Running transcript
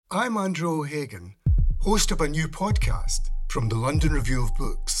I'm Andrew O'Hagan, host of a new podcast from the London Review of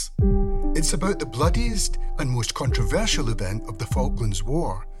Books. It's about the bloodiest and most controversial event of the Falklands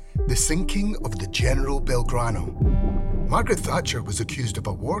War, the sinking of the General Belgrano. Margaret Thatcher was accused of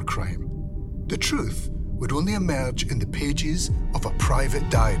a war crime. The truth would only emerge in the pages of a private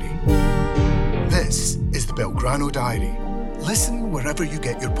diary. This is the Belgrano Diary. Listen wherever you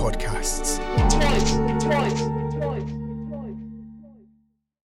get your podcasts. Twice.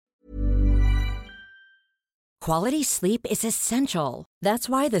 Quality sleep is essential. That's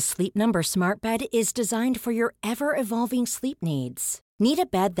why the Sleep Number Smart Bed is designed for your ever-evolving sleep needs. Need a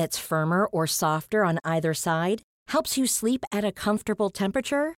bed that's firmer or softer on either side? Helps you sleep at a comfortable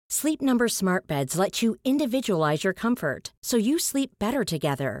temperature? Sleep Number Smart Beds let you individualize your comfort, so you sleep better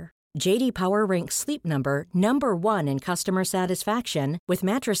together. J.D. Power ranks Sleep Number number 1 in customer satisfaction with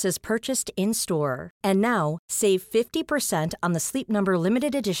mattresses purchased in-store. And now, save 50% on the Sleep Number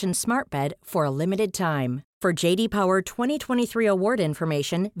Limited Edition Smart Bed for a limited time. For J.D. Power 2023 award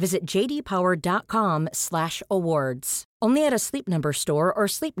information, visit jdpower.com/awards. Only at a Sleep Number store or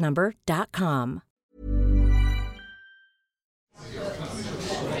sleepnumber.com.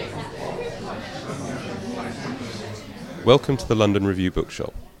 Welcome to the London Review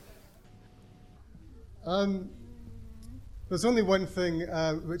Bookshop. There's only one thing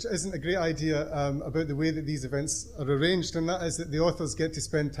which isn't a great idea about the way that these events are arranged, and that is that the authors get to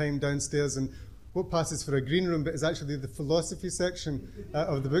spend time downstairs in what passes for a green room, but is actually the philosophy section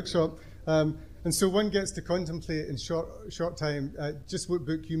of the bookshop. And so one gets to contemplate in short time just what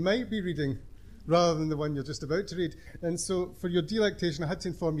book you might be reading rather than the one you're just about to read. And so for your delectation, I had to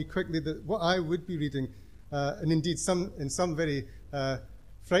inform you quickly that what I would be reading, and indeed in some very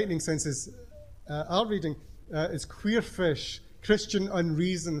frightening senses, our reading is Queer Fish, Christian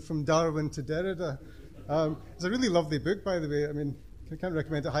Unreason from Darwin to Derrida. It's a really lovely book, by the way. I mean, I can't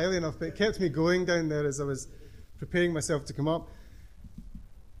recommend it highly enough, but it kept me going down there as I was preparing myself to come up.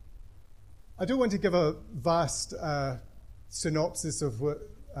 I don't want to give a vast synopsis of what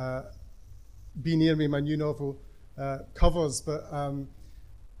Be Near Me, my new novel, covers, but I'm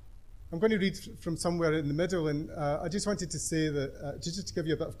going to read from somewhere in the middle, and I just wanted to say that, just to give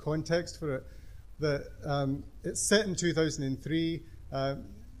you a bit of context for it, that it's set in 2003,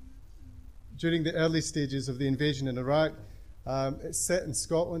 during the early stages of the invasion in Iraq. It's set in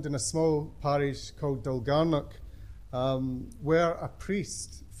Scotland in a small parish called Dalgarnock, where a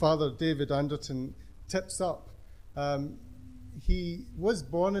priest, Father David Anderton, tips up. He was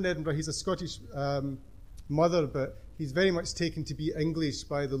born in Edinburgh. He's a Scottish mother, but he's very much taken to be English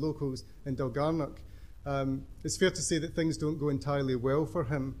by the locals in Dalgarnock. It's fair to say that things don't go entirely well for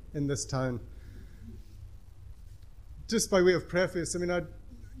him in this town. Just by way of preface, I mean, I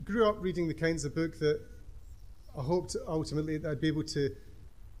grew up reading the kinds of book that I hoped ultimately that I'd be able to,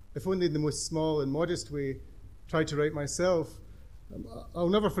 if only in the most small and modest way, try to write myself. I'll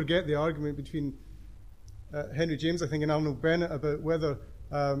never forget the argument between Henry James, I think, and Arnold Bennett about whether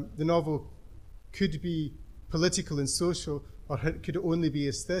the novel could be political and social or could it only be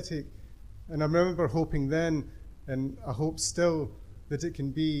aesthetic. And I remember hoping then, and I hope still, that it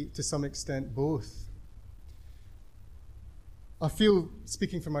can be to some extent both. I feel,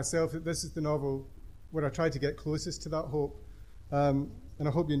 speaking for myself, that this is the novel where I try to get closest to that hope, and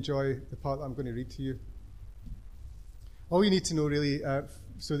I hope you enjoy the part that I'm going to read to you. All you need to know, really,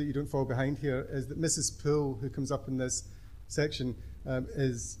 so that you don't fall behind here, is that Mrs. Poole, who comes up in this section,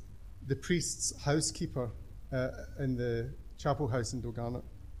 is the priest's housekeeper in the chapel house in Dalgarnock.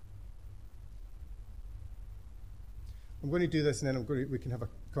 I'm going to do this, and then we can have a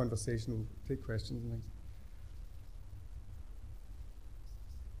conversation. We'll take questions and things.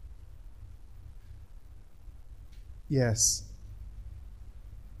 Yes.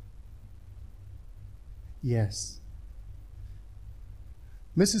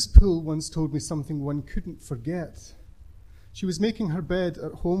 Mrs. Poole once told me something one couldn't forget. She was making her bed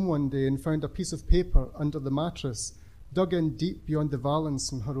at home one day and found a piece of paper under the mattress, dug in deep beyond the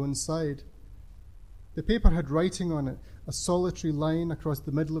valance on her own side. The paper had writing on it, a solitary line across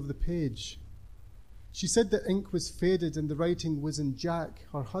the middle of the page. She said the ink was faded and the writing was in Jack,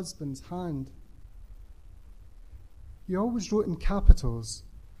 her husband's hand. He always wrote in capitals,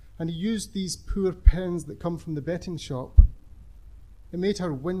 and he used these poor pens that come from the betting shop. It made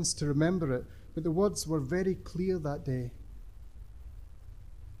her wince to remember it, but the words were very clear that day.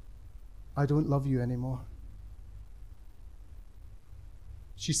 I don't love you anymore.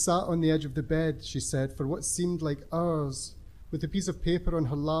 She sat on the edge of the bed, she said, for what seemed like hours, with a piece of paper on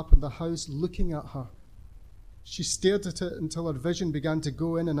her lap and the house looking at her. She stared at it until her vision began to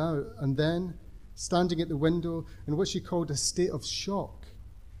go in and out, and then, standing at the window in what she called a state of shock,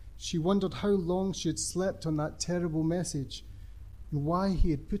 She wondered how long she had slept on that terrible message and why he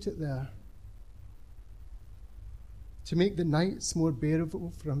had put it there. To make the nights more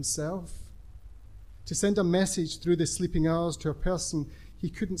bearable for himself? To send a message through the sleeping hours to a person he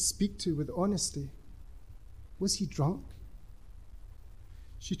couldn't speak to with honesty? Was he drunk?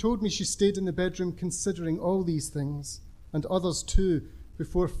 She told me she stayed in the bedroom considering all these things, and others too,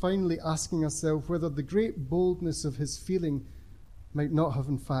 before finally asking herself whether the great boldness of his feeling might not have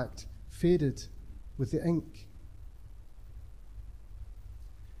in fact faded with the ink.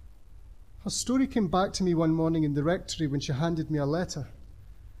 Her story came back to me one morning in the rectory when she handed me a letter.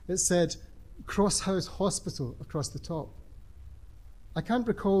 It said, Cross House Hospital across the top. I can't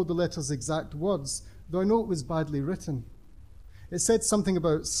recall the letter's exact words, though I know it was badly written. It said something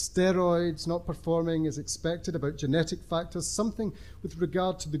about steroids not performing as expected, about genetic factors, something with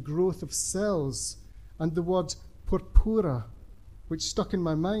regard to the growth of cells, and the word purpura, which stuck in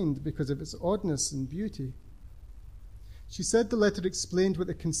my mind because of its oddness and beauty. She said the letter explained what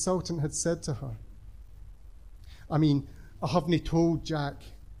the consultant had said to her. I haven't told Jack,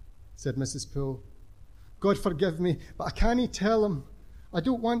 said Mrs. Poole. God forgive me, but I can't tell him. I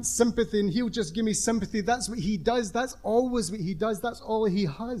don't want sympathy, and he'll just give me sympathy. That's what he does. That's always what he does. That's all he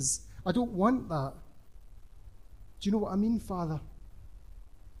has. I don't want that. Do you know what I mean, Father?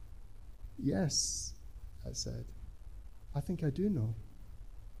 Yes, I said. I think I do know.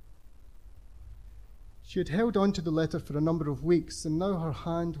 She had held on to the letter for a number of weeks, and now her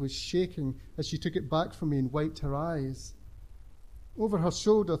hand was shaking as she took it back from me and wiped her eyes. Over her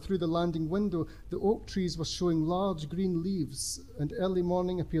shoulder, through the landing window, the oak trees were showing large green leaves, and early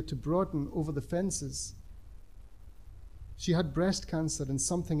morning appeared to broaden over the fences. She had breast cancer and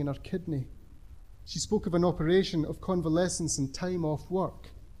something in her kidney. She spoke of an operation, of convalescence and time off work.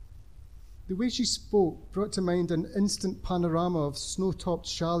 The way she spoke brought to mind an instant panorama of snow-topped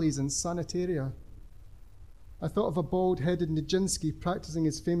chalets and sanitaria. I thought of a bald-headed Nijinsky practicing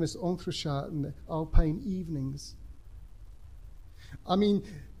his famous entrechat in the Alpine evenings.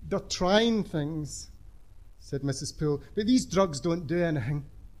 They're trying things, said Mrs. Poole, but these drugs don't do anything.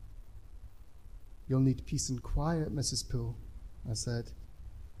 You'll need peace and quiet, Mrs. Poole, I said.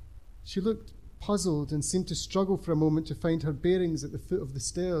 She looked puzzled and seemed to struggle for a moment to find her bearings at the foot of the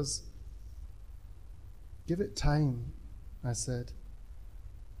stairs. Give it time, I said.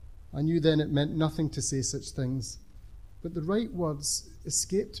 I knew then it meant nothing to say such things, but the right words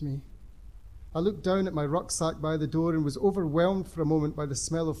escaped me. I looked down at my rucksack by the door and was overwhelmed for a moment by the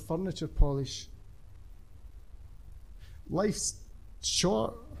smell of furniture polish. Life's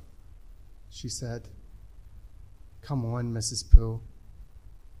short, she said. Come on, Mrs. Poole.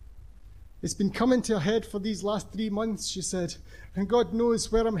 It's been coming to a head for these last 3 months, she said, and God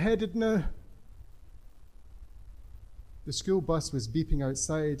knows where I'm headed now. The school bus was beeping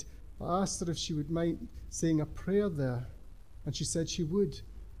outside. I asked her if she would mind saying a prayer there, and she said she would.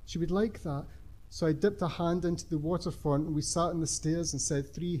 She would like that. So I dipped a hand into the water font and we sat on the stairs and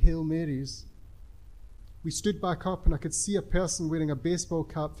said 3 Hail Marys. We stood back up and I could see a person wearing a baseball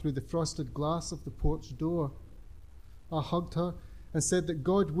cap through the frosted glass of the porch door. I hugged her and said that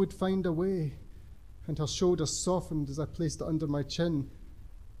God would find a way, and her shoulders softened as I placed it under my chin,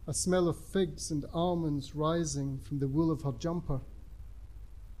 a smell of figs and almonds rising from the wool of her jumper.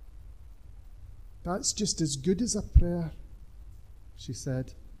 That's just as good as a prayer, she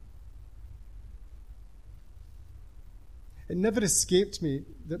said. It never escaped me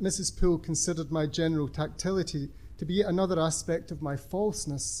that Mrs. Poole considered my general tactility to be yet another aspect of my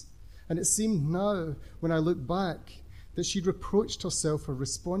falseness, and it seemed now, when I look back, that she reproached herself for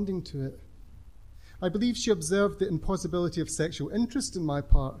responding to it. I believe she observed the impossibility of sexual interest in my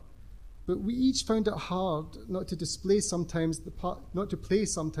part, but we each found it hard not to play sometimes the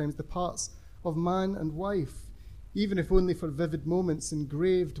parts of man and wife, even if only for vivid moments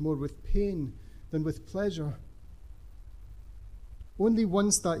engraved more with pain than with pleasure. Only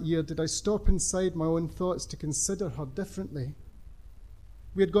once that year did I stop inside my own thoughts to consider her differently.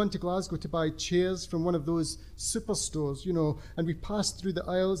 We had gone to Glasgow to buy chairs from one of those superstores, and we passed through the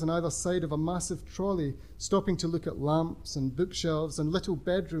aisles on either side of a massive trolley, stopping to look at lamps and bookshelves and little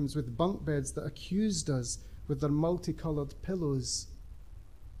bedrooms with bunk beds that accused us with their multicoloured pillows.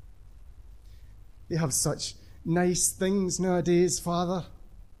 They have such nice things nowadays, Father,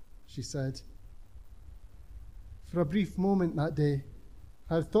 she said. For a brief moment that day,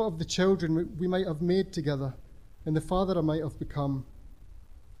 I had thought of the children we might have made together and the father I might have become.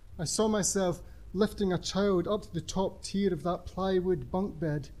 I saw myself lifting a child up to the top tier of that plywood bunk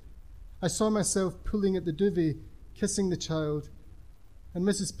bed. I saw myself pulling at the duvet, kissing the child, and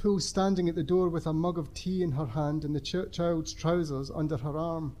Mrs. Poole standing at the door with a mug of tea in her hand and the child's trousers under her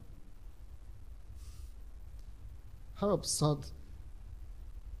arm. How absurd.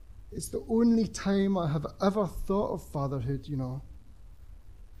 It's the only time I have ever thought of fatherhood, you know.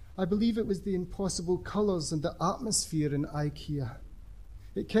 I believe it was the impossible colours and the atmosphere in IKEA.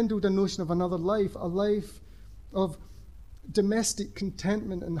 It kindled a notion of another life, a life of domestic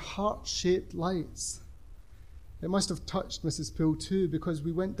contentment and heart-shaped lights. It must have touched Mrs. Poole too, because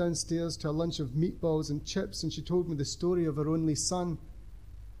we went downstairs to a lunch of meatballs and chips, and she told me the story of her only son.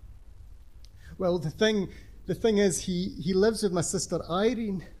 Well, the thing is, he lives with my sister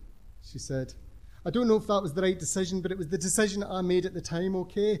Irene, she said. I don't know if that was the right decision, but it was the decision I made at the time,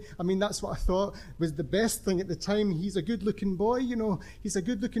 okay? I mean, that's what I thought was the best thing at the time. He's a good-looking boy, you know. He's a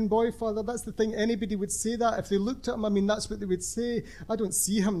good-looking boy, Father. That's the thing. Anybody would say that. If they looked at him, I mean, that's what they would say. I don't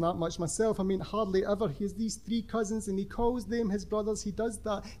see him that much myself. I mean, hardly ever. He has these 3 cousins, and he calls them his brothers. He does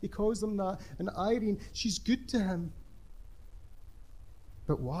that. He calls them that. And Irene, she's good to him.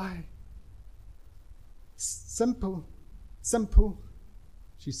 But why? Simple,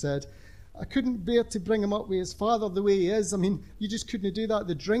 she said. I couldn't bear to bring him up with his father the way he is. I mean, you just couldn't do that,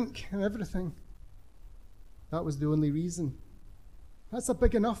 the drink and everything. That was the only reason. That's a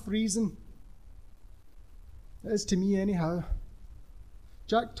big enough reason. It is to me anyhow.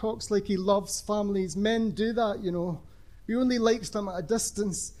 Jack talks like he loves families. Men do that, you know. He only likes them at a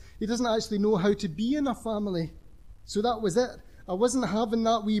distance. He doesn't actually know how to be in a family. So that was it. I wasn't having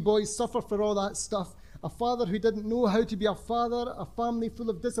that wee boy suffer for all that stuff. A father who didn't know how to be a father, a family full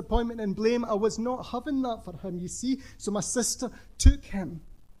of disappointment and blame. I was not having that for him, you see. So my sister took him.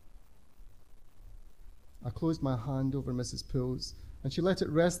 I closed my hand over Mrs. Poole's, and she let it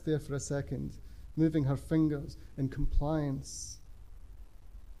rest there for a second, moving her fingers in compliance.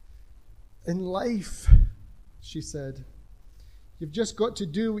 In life, she said, you've just got to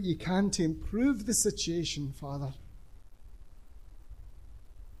do what you can to improve the situation, Father.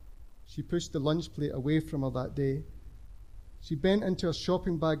 She pushed the lunch plate away from her that day. She bent into her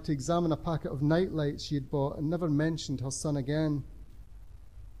shopping bag to examine a packet of night lights she had bought and never mentioned her son again.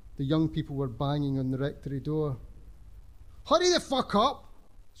 The young people were banging on the rectory door. "Hurry the fuck up!"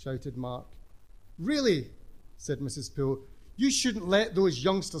 shouted Mark. "Really?" said Mrs. Poole. "You shouldn't let those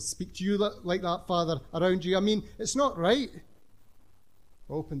youngsters speak to you like that, Father, around you. I mean, it's not right."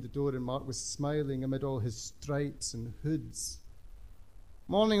 I opened the door and Mark was smiling amid all his stripes and hoods.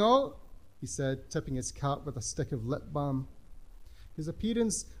 "Morning all," he said, tipping his cap with a stick of lip balm. His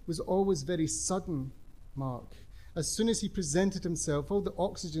appearance was always very sudden, Mark. As soon as he presented himself, all the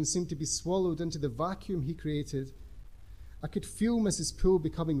oxygen seemed to be swallowed into the vacuum he created. I could feel Mrs. Poole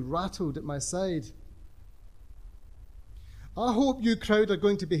becoming rattled at my side. "I hope you crowd are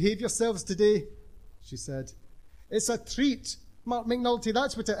going to behave yourselves today," she said. "It's a treat, Mark McNulty,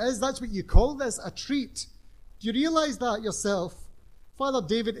 that's what it is. That's what you call this, a treat. Do you realise that yourself? Father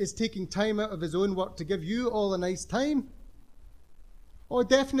David is taking time out of his own work to give you all a nice time." "Oh,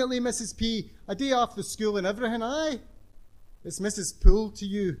 definitely, Mrs. P. A day off the school and everything, aye. It's Mrs. Poole to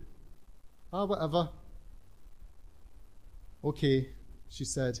you." "Ah, whatever." "Okay," she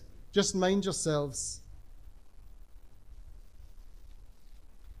said. "Just mind yourselves."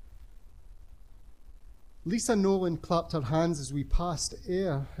 Lisa Nolan clapped her hands as we passed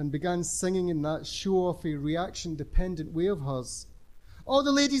Air and began singing in that show-offy, reaction-dependent way of hers. "All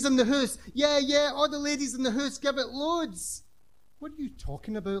the ladies in the house, yeah, all the ladies in the house, give it loads." "What are you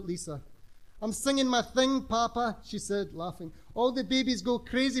talking about, Lisa?" "I'm singing my thing, Papa," she said, laughing. "All the babies go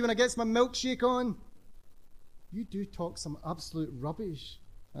crazy when I gets my milkshake on." "You do talk some absolute rubbish,"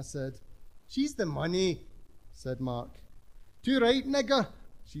 I said. "She's the money," said Mark. "Too right, nigger,"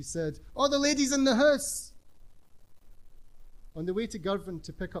 she said. "All the ladies in the house." On the way to Girvan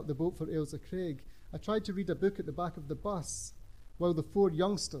to pick up the boat for Ailsa Craig, I tried to read a book at the back of the bus, while the 4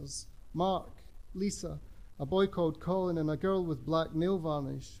 youngsters, Mark, Lisa, a boy called Colin, and a girl with black nail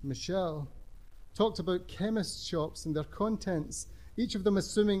varnish, Michelle, talked about chemist shops and their contents, each of them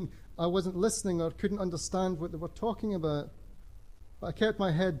assuming I wasn't listening or couldn't understand what they were talking about. But I kept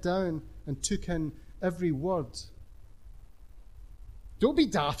my head down and took in every word. "Don't be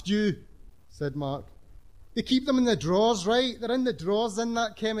daft, you," said Mark. "They keep them in the drawers, right? They're in the drawers in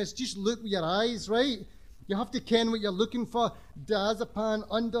that chemist. Just look with your eyes, right? You have to ken what you're looking for. Diazepam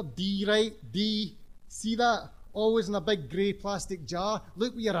under D, right? D. See that? Always in a big grey plastic jar.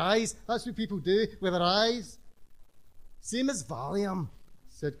 Look with your eyes. That's what people do with their eyes." "Same as Valium,"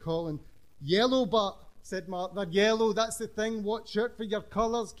 said Colin. "Yellow, but," said Mark. "They're yellow. That's the thing. Watch out for your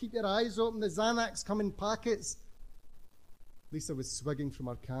colours. Keep your eyes open. The Xanax come in packets." Lisa was swigging from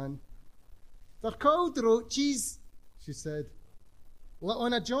her can. "They're called roaches," she said. "Lit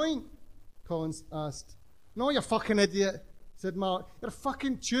on a joint?" Collins asked. "No, you fucking idiot," said Mark. You're a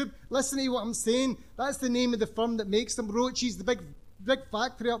fucking tube. Listen to what I'm saying. That's the name of the firm that makes them. Roaches, the big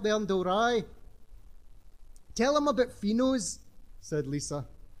factory up there in Dalry. Tell him about Phenos, said Lisa.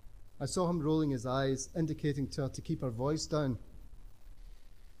 I saw him rolling his eyes, indicating to her to keep her voice down.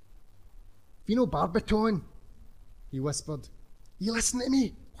 Phenobarbital, he whispered. You listen to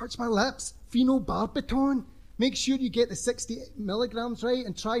me. Watch my lips. Phenobarbital. Make sure you get the 60 milligrams right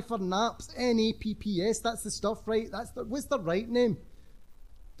and try for NAPS, N-A-P-P-S. That's the stuff, right? What's the right name?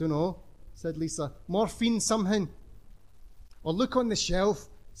 Don't know, said Lisa. Morphine something. Or look on the shelf,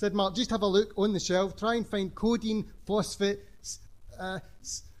 said Mark. Just have a look on the shelf. Try and find codeine, phosphate,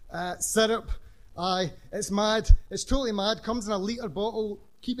 syrup. Aye, it's mad. It's totally mad. Comes in a litre bottle.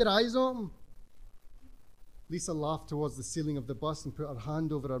 Keep your eyes open. Lisa laughed towards the ceiling of the bus and put her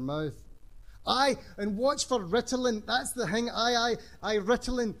hand over her mouth. Aye, and watch for Ritalin. That's the thing. Aye,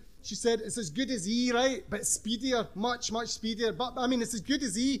 Ritalin. She said, it's as good as E, right? But speedier. Much, much speedier. But, I mean, it's as good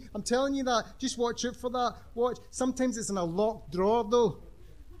as E. I'm telling you that. Just watch out for that. Watch. Sometimes it's in a locked drawer, though.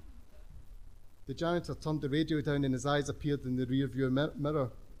 The janitor turned the radio down and his eyes appeared in the rear-view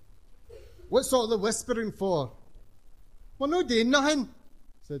mirror. What's all the whispering for? Well, no doing nothing,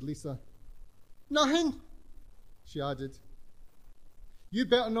 said Lisa. Nothing, she added. You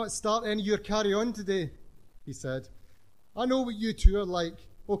better not start any of your carry-on today, he said. I know what you two are like.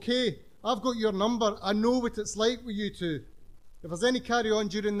 Okay, I've got your number. I know what it's like with you two. If there's any carry-on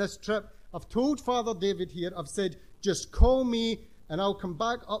during this trip, I've told Father David here, I've said, just call me and I'll come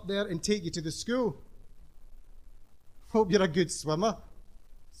back up there and take you to the school. Hope you're a good swimmer,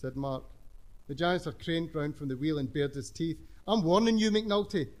 said Mark. The janitor craned round from the wheel and bared his teeth. I'm warning you,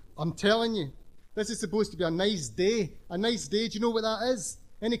 McNulty. I'm telling you. This is supposed to be a nice day. A nice day. Do you know what that is?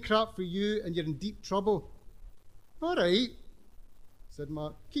 Any crap for you and you're in deep trouble. All right, said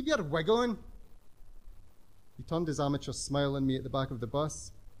Mark. Keep your wig on. He turned his amateur smile on me at the back of the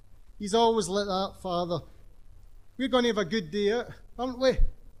bus. He's always like that, Father. We're going to have a good day out, aren't we?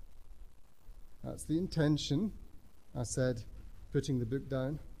 That's the intention, I said, putting the book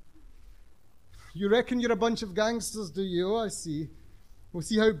down. You reckon you're a bunch of gangsters, do you? Oh, I see. We'll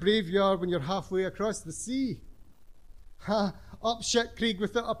see how brave you are when you're halfway across the sea. Ha, up shit creek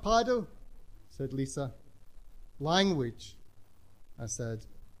without a paddle, said Lisa. Language, I said.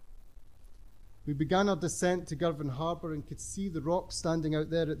 We began our descent to Girvan Harbour and could see the rock standing out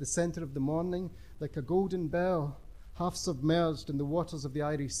there at the centre of the morning like a golden bell, half submerged in the waters of the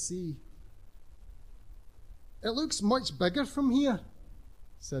Irish Sea. It looks much bigger from here,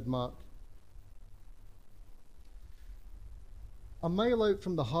 said Mark. A mile out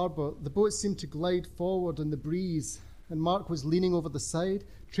from the harbour, the boat seemed to glide forward in the breeze, and Mark was leaning over the side,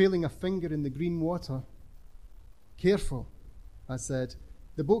 trailing a finger in the green water. Careful, I said.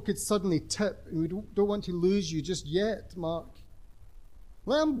 The boat could suddenly tip, and we don't want to lose you just yet, Mark.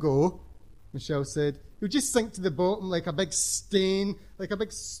 Let him go, Michelle said. He'll just sink to the bottom like a big stain,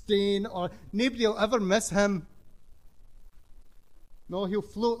 or nobody will ever miss him. No, he'll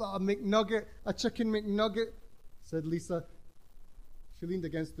float like a chicken McNugget, said Lisa. She leaned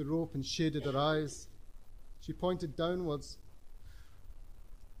against the rope and shaded her eyes. She pointed downwards.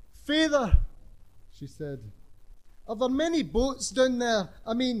 Father, she said, are there many boats down there?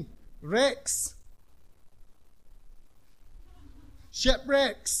 I mean, wrecks.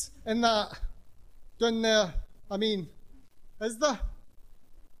 Shipwrecks and that down there. I mean, is there?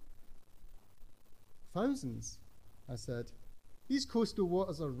 Thousands, I said. These coastal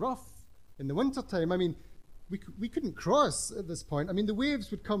waters are rough in the wintertime. I mean, we couldn't cross at this point. I mean, the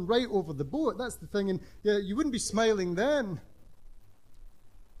waves would come right over the boat. That's the thing. And yeah, you wouldn't be smiling then.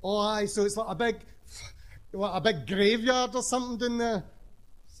 Oh, aye, so it's like a big graveyard or something down there,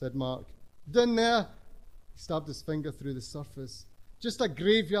 said Mark. Down there, he stabbed his finger through the surface. Just a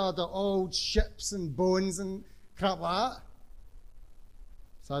graveyard of old ships and bones and crap like that.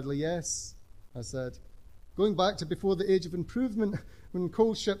 Sadly, yes, I said. Going back to before the age of improvement, when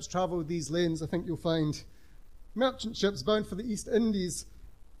coal ships travelled these lanes, I think you'll find merchant ships bound for the East Indies.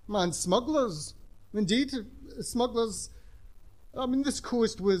 Man, smugglers. Indeed, smugglers. I mean, this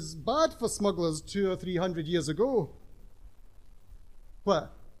coast was bad for smugglers 200 or 300 years ago.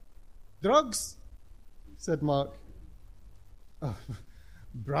 What? Drugs? Said Mark. Oh,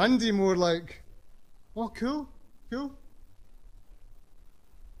 brandy more like. Oh, cool. The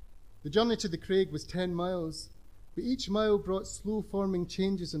journey to the Craig was 10 miles, but each mile brought slow-forming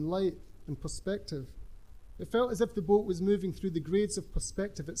changes in light and perspective. It felt as if the boat was moving through the grades of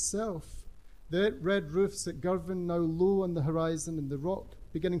perspective itself. The red roofs at Girvan now low on the horizon and the rock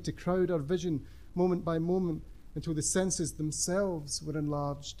beginning to crowd our vision moment by moment until the senses themselves were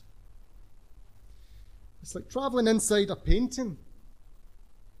enlarged. It's like travelling inside a painting.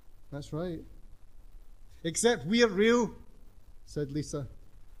 That's right. Except we're real, said Lisa.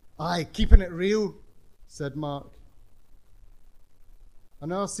 Aye, keeping it real, said Mark.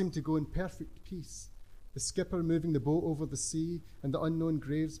 An hour seemed to go in perfect peace, the skipper moving the boat over the sea and the unknown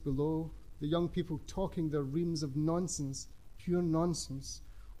graves below, the young people talking their reams of nonsense, pure nonsense,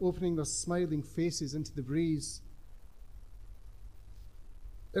 opening their smiling faces into the breeze.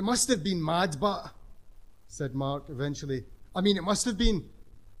 It must have been mad, but, said Mark eventually. I mean, it must have been,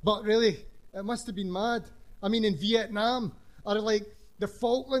 but really, it must have been mad. I mean, in Vietnam, or like the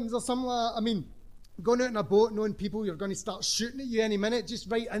Falklands or something like that. I mean, going out in a boat knowing people you're going to start shooting at you any minute,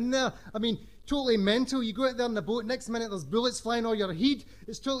 just right in there. I mean, totally mental. You go out there in the boat, next minute there's bullets flying over your head.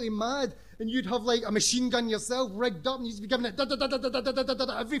 It's totally mad. And you'd have like a machine gun yourself rigged up and you'd be giving it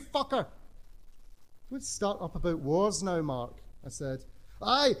every fucker. Let's start up about wars now, Mark, I said.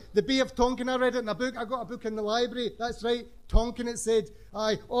 Aye, the Bay of Tonkin, I read it in a book. I got a book in the library. That's right, Tonkin, it said.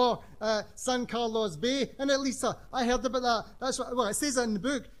 Aye, or San Carlos Bay. And Lisa, I heard about that. That's what, well, it says it in the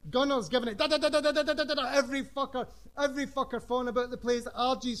book. Gunners giving it every fucker falling about the place.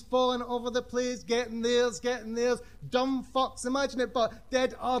 RG's falling over the place, getting theirs. Dumb fucks, imagine it, but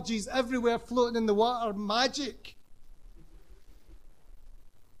dead RG's everywhere floating in the water. Magic.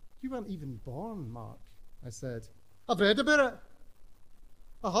 You weren't even born, Mark, I said. I've read about it.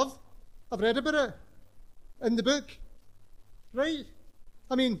 I have. I've read about it in the book. Right?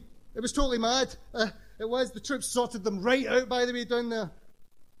 I mean, it was totally mad. It was. The troops sorted them right out, by the way, down there.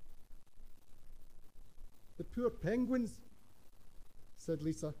 The poor penguins, said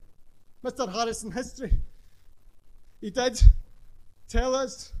Lisa. Mr. Harrison history. He did tell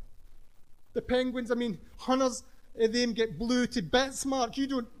us. The penguins, I mean, hunters, them get blew to bits, Mark. You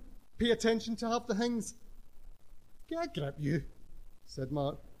don't pay attention to half the things. Get a grip, you, said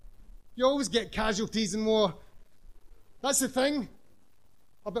Mark. You always get casualties in war. That's the thing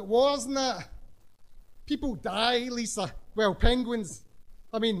about wars and that. People die, Lisa. Well, penguins,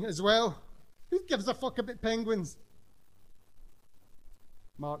 I mean, as well. Who gives a fuck about penguins?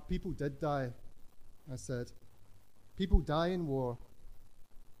 Mark, people did die, I said. People die in war.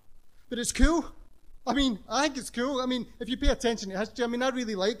 But it's cool. I mean, I think it's cool. I mean, if you pay attention to history, I mean, I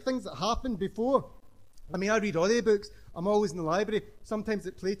really like things that happened before. I mean, I read all the books. I'm always in the library, sometimes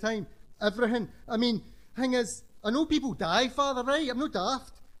at playtime, everything. I mean, thing is, I know people die, Father, right? I'm no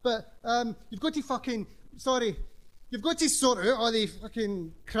daft. But you've got to sort out all the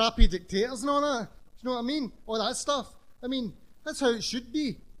fucking crappy dictators and all that. Do you know what I mean? All that stuff. I mean, that's how it should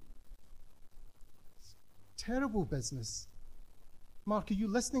be. It's terrible business. Mark, are you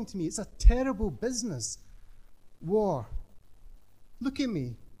listening to me? It's a terrible business. War. Look at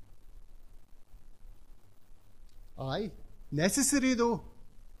me. Aye, necessary though,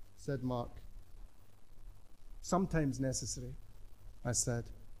 said Mark. Sometimes necessary, I said.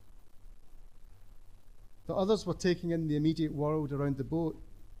 The others were taking in the immediate world around the boat,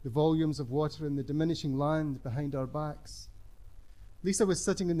 the volumes of water and the diminishing land behind our backs. Lisa was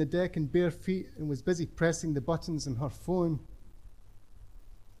sitting on the deck in bare feet and was busy pressing the buttons on her phone.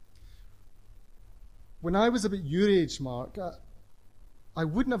 When I was about your age, Mark, I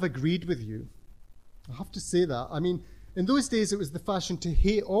wouldn't have agreed with you. I have to say that. I mean, in those days it was the fashion to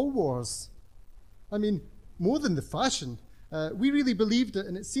hate all wars. I mean, more than the fashion. We really believed it,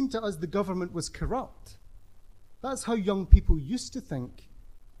 and it seemed to us the government was corrupt. That's how young people used to think.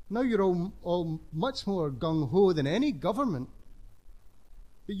 Now you're all much more gung-ho than any government.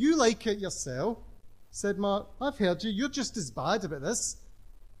 But you like it yourself, said Mark. I've heard you. You're just as bad about this.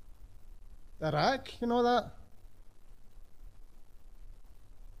 Iraq, you know that?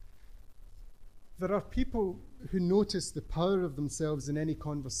 There are people who notice the power of themselves in any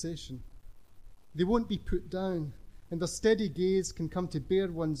conversation. They won't be put down, and their steady gaze can come to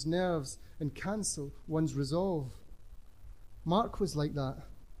bear one's nerves and cancel one's resolve. Mark was like that.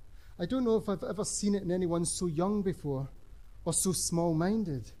 I don't know if I've ever seen it in anyone so young before, or so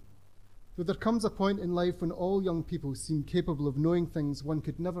small-minded. Though there comes a point in life when all young people seem capable of knowing things one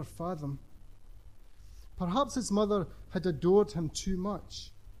could never fathom. Perhaps his mother had adored him too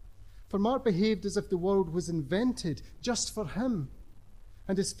much. For Mark behaved as if the world was invented just for him,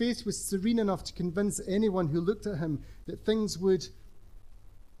 and his face was serene enough to convince anyone who looked at him that things would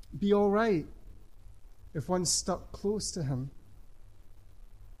be all right if one stuck close to him.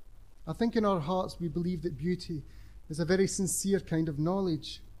 I think in our hearts we believe that beauty is a very sincere kind of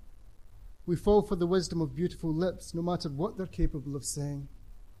knowledge. We fall for the wisdom of beautiful lips, no matter what they're capable of saying.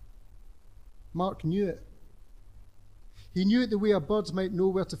 Mark knew it. He knew it the way a bird might know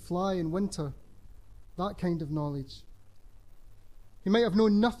where to fly in winter. That kind of knowledge. He might have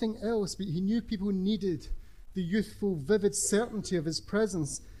known nothing else, but he knew people needed the youthful, vivid certainty of his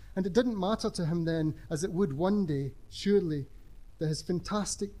presence. And it didn't matter to him then, as it would one day, surely, that his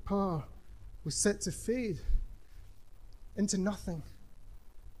fantastic power was set to fade into nothing.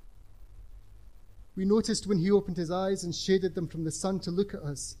 We noticed when he opened his eyes and shaded them from the sun to look at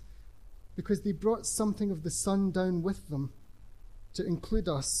us, because they brought something of the sun down with them to include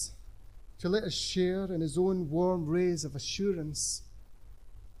us, to let us share in his own warm rays of assurance.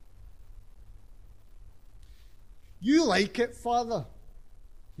 "You like it, Father,"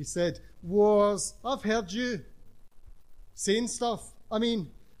 he said. "Wars, I've heard you saying stuff. I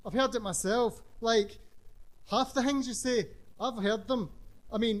mean, I've heard it myself. Like, half the things you say, I've heard them.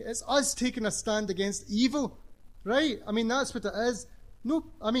 I mean, it's us taking a stand against evil, right? I mean, that's what it is. No,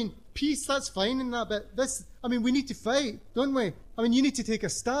 I mean, peace, that's fine in that, but we need to fight, don't we? I mean, you need to take a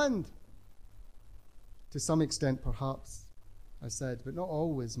stand." "To some extent, perhaps," I said, "but not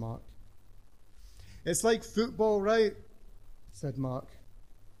always, Mark." "It's like football, right?" said Mark.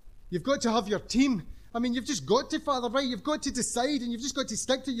 "You've got to have your team. I mean, you've just got to, Father, right? You've got to decide and you've just got to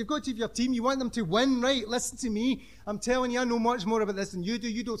stick to it. You've got to have your team. You want them to win, right? Listen to me. I'm telling you, I know much more about this than you do.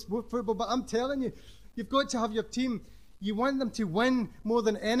 You don't support football, but I'm telling you, you've got to have your team. You want them to win more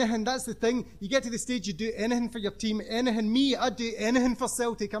than anything. That's the thing. You get to the stage, you do anything for your team, anything. Me, I'd do anything for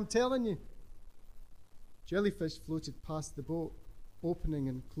Celtic, I'm telling you." Jellyfish floated past the boat, opening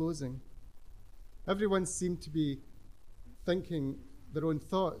and closing. Everyone seemed to be thinking their own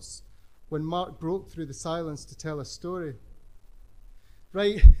thoughts when Mark broke through the silence to tell a story.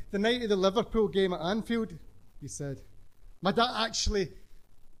 "Right, the night of the Liverpool game at Anfield," he said, "my dad actually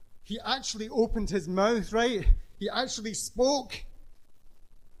opened his mouth, right? He actually spoke.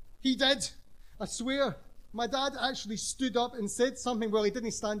 He did. I swear. My dad actually stood up and said something. Well, he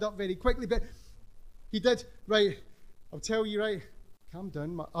didn't stand up very quickly, but he did. Right, I'll tell you, right? Calm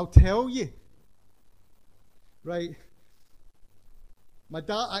down, Mark. I'll tell you. Right. My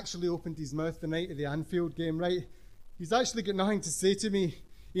dad actually opened his mouth the night of the Anfield game, right? He's actually got nothing to say to me.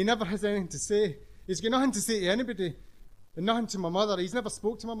 He never has anything to say. He's got nothing to say to anybody. And nothing to my mother. He's never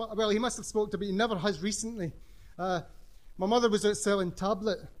spoke to my mother. Well, he must have spoke to her, but he never has recently. My mother was out selling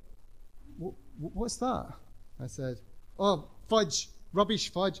tablet. What's that? I said. "Oh, fudge. Rubbish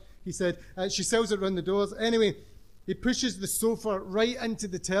fudge." He said. "She sells it around the doors." Anyway, he pushes the sofa right into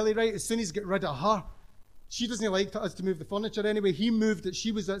the telly, right? As soon as he gets rid of her. She doesn't like us to move the furniture anyway. He moved it.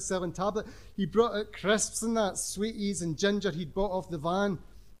 She was out selling tablet. He brought out crisps and that, sweeties and ginger he'd bought off the van.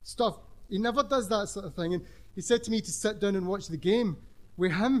 Stuff. He never does that sort of thing. And he said to me to sit down and watch the game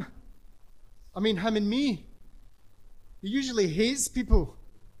with him. I mean, him and me. He usually hates people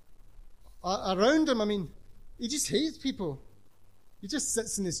around him. I mean, he just hates people. He just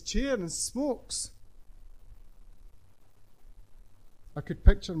sits in his chair and smokes. I could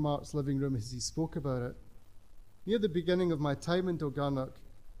picture Mark's living room as he spoke about it. Near the beginning of my time in Dalgarnock,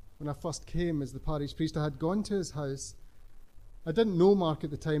 when I first came as the parish priest, I had gone to his house. I didn't know Mark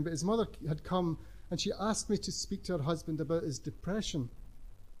at the time, but his mother had come and she asked me to speak to her husband about his depression.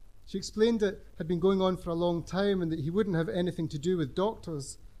 She explained it had been going on for a long time and that he wouldn't have anything to do with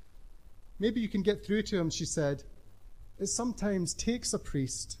doctors. "Maybe you can get through to him," she said. "It sometimes takes a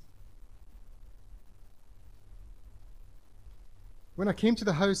priest." When I came to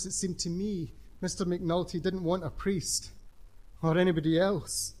the house, it seemed to me Mr. McNulty didn't want a priest or anybody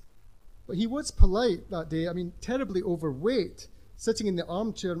else. But he was polite that day. I mean, terribly overweight, sitting in the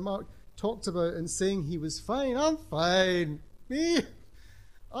armchair Mark talked about and saying he was fine. "I'm fine. Me?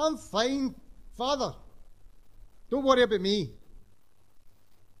 I'm fine, Father. Don't worry about me."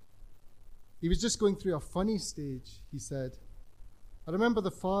 He was just going through a funny stage, he said. I remember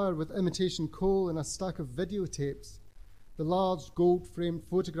the fire with imitation coal and a stack of videotapes. The large gold-framed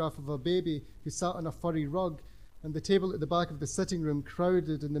photograph of a baby who sat on a furry rug, and the table at the back of the sitting room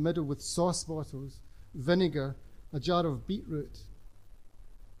crowded in the middle with sauce bottles, vinegar, a jar of beetroot.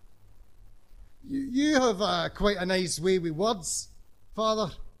 You have quite a nice way with words,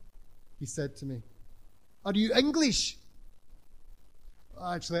 Father," he said to me. "Are you English?"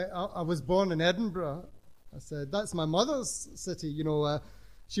 "Actually, I was born in Edinburgh," I said. "That's my mother's city, you know.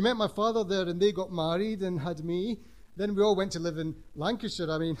 She met my father there and they got married and had me. Then we all went to live in Lancashire.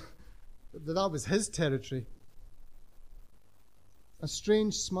 I mean, that was his territory." A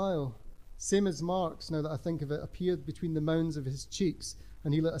strange smile, same as Mark's now that I think of it, appeared between the mounds of his cheeks,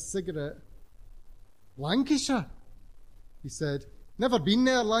 and he lit a cigarette. "Lancashire?" he said. "Never been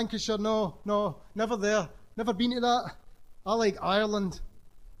there, Lancashire. No, never there. Never been to that. I like Ireland."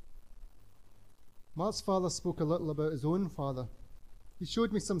 Mark's father spoke a little about his own father. He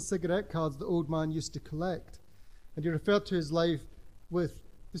showed me some cigarette cards the old man used to collect, and he referred to his life with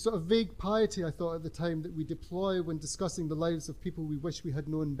the sort of vague piety, I thought at the time, that we deploy when discussing the lives of people we wish we had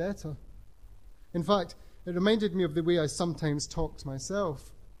known better. In fact, it reminded me of the way I sometimes talked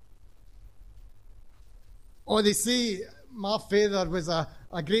myself. Oh, they say my father was a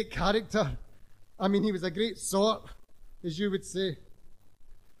great character. I mean, he was a great sort, as you would say,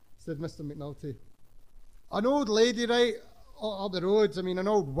 said Mr. McNulty. An old lady, right, up the road, I mean, an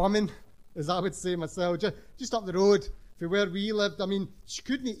old woman, as I would say myself, just up the road from where we lived. I mean, she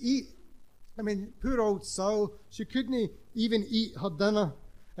couldn't eat. I mean, poor old soul, she couldn't even eat her dinner.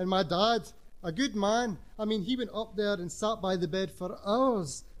 And my dad, a good man, I mean, he went up there and sat by the bed for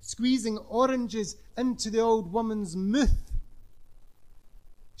hours, squeezing oranges into the old woman's mouth.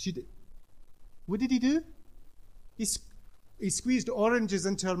 What did he do? He squeezed oranges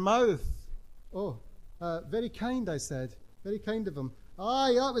into her mouth. Oh, very kind, I said. Very kind of him.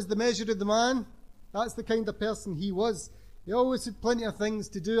 Aye, that was the measure of the man. That's the kind of person he was. He always had plenty of things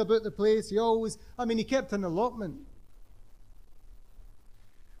to do about the place. He kept an allotment.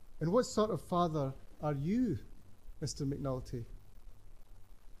 And what sort of father are you, Mr. McNulty?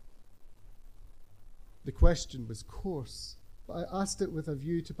 The question was coarse, but I asked it with a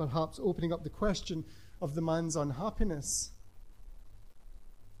view to perhaps opening up the question of the man's unhappiness.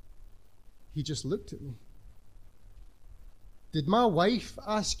 He just looked at me. Did my wife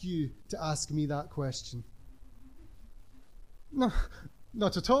ask you to ask me that question? No,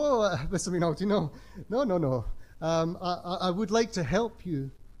 not at all, Mr. McNulty, no. I would like to help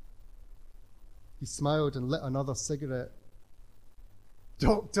you. He smiled and lit another cigarette.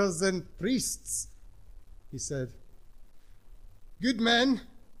 Doctors and priests, he said. Good men.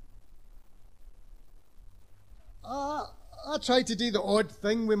 I try to do the odd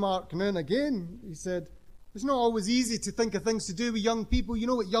thing with Mark now and again, he said. It's not always easy to think of things to do with young people. You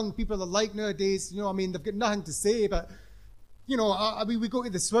know what young people are like nowadays. They've got nothing to say, but, we go to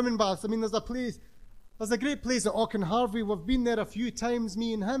the swimming baths. I mean, there's a great place at Auchenharvey. We've been there a few times,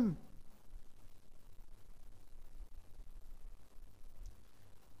 me and him.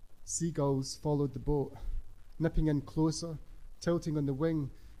 Seagulls followed the boat, nipping in closer, tilting on the wing,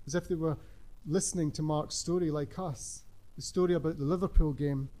 as if they were listening to Mark's story like us, the story about the Liverpool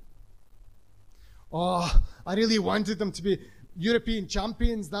game. Oh, I really wanted them to be European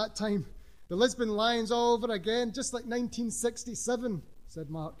champions that time. The Lisbon Lions all over again, just like 1967, said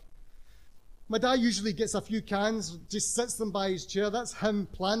Mark. My dad usually gets a few cans, just sits them by his chair. That's him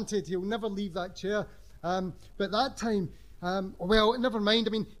planted. He'll never leave that chair. But that time, never mind.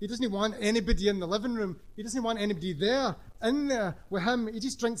 I mean, he doesn't want anybody in the living room. He doesn't want anybody in there with him. He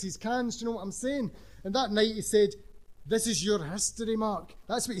just drinks his cans. Do you know what I'm saying? And that night he said, "This is your history, Mark."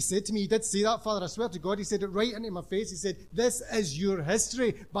 That's what he said to me. He did say that, Father. I swear to God, he said it right into my face. He said, "This is your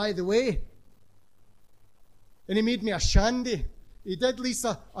history, by the way." And he made me a shandy. He did,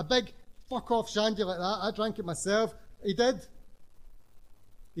 Lisa, a big fuck-off shandy like that. I drank it myself. He did.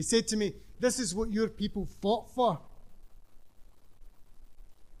 He said to me, "This is what your people fought for."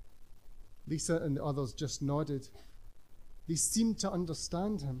 Lisa and the others just nodded. They seemed to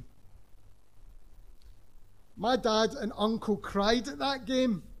understand him. My dad and uncle cried at that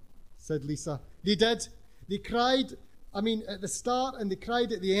game, said Lisa. They did. They cried, at the start, and they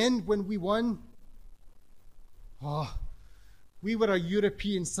cried at the end when we won. Oh, we were a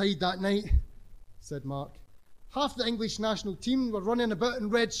European side that night, said Mark. Half the English national team were running about in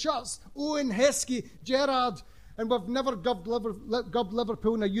red shirts. Owen, Heskey, Gerrard. And we've never gubbed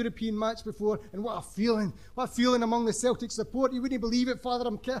Liverpool in a European match before. And what a feeling among the Celtic support. You wouldn't believe it, Father.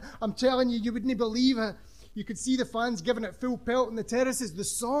 I'm telling you, you wouldn't believe it. You could see the fans giving it full pelt on the terraces. The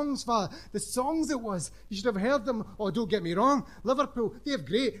songs, Father, the songs it was. You should have heard them. Oh, don't get me wrong. Liverpool, they have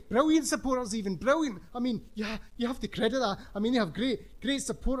brilliant supporters even. Brilliant. You have to credit that. They have great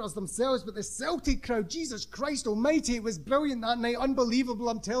supporters themselves. But the Celtic crowd, Jesus Christ almighty, it was brilliant that night. Unbelievable,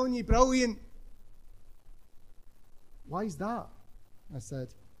 I'm telling you, brilliant. Why is that? I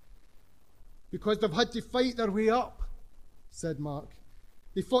said. Because they've had to fight their way up, said Mark.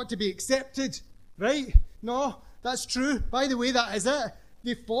 They fought to be accepted, right? No, that's true. By the way, that is it.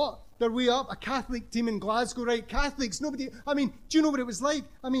 They fought their way up. A Catholic team in Glasgow, right? Catholics, nobody, do you know what it was like?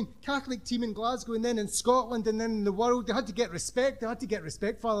 Catholic team in Glasgow and then in Scotland and then in the world, they had to get respect. They had to get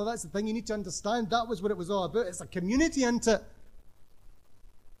respect, Father. That's the thing you need to understand. That was what it was all about. It's a community, isn't it?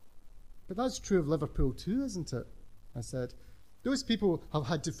 But that's true of Liverpool too, isn't it? I said. Those people have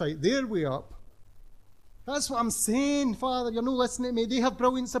had to fight their way up. That's what I'm saying, Father. You're not listening to me. They have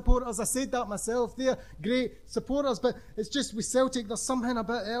brilliant supporters. I said that myself. They're great supporters, but it's just with Celtic, there's something a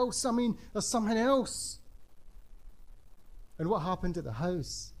bit else. There's something else. And what happened at the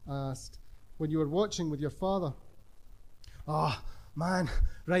house, I asked, when you were watching with your father? man,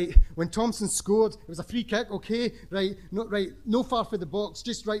 right, when Thompson scored, it was a free kick, okay, right, no far for the box,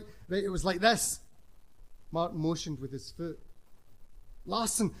 just right, it was like this. Mark motioned with his foot.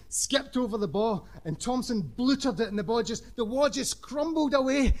 Larsson skipped over the ball and Thompson blutered it, and the wall just crumbled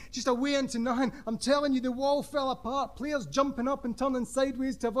away, just away into nothing. I'm telling you, the wall fell apart, players jumping up and turning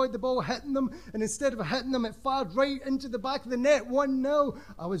sideways to avoid the ball hitting them, and instead of hitting them, it fired right into the back of the net, 1-0.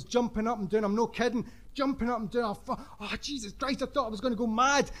 I was jumping up and down, I'm no kidding, jumping up and down. Oh, Jesus Christ, I thought I was going to go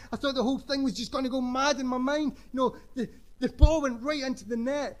mad. I thought the whole thing was just going to go mad in my mind. You know, the ball went right into the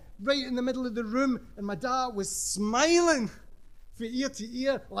net, right in the middle of the room, and my dad was smiling from ear to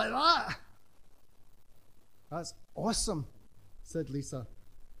ear like that. That's awesome, said Lisa.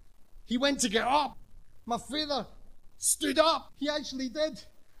 He went to get up. My father stood up. He actually did.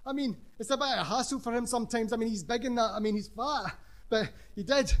 I mean, it's a bit of a hassle for him sometimes. I mean, he's big in that. I mean, he's fat. But he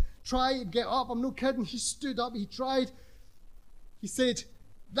did try and get up. I'm no kidding. He stood up. He tried. He said,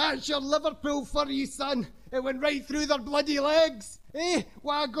 "That's your Liverpool for you, son." It went right through their bloody legs. Eh,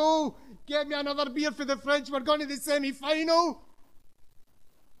 why go? Get me another beer for the fridge. We're going to the semi-final.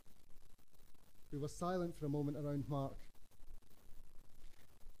 We were silent for a moment around Mark.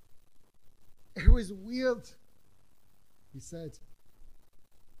 It was weird, he said.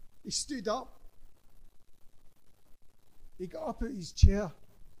 He stood up. He got up out of his chair.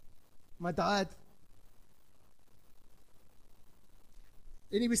 My dad.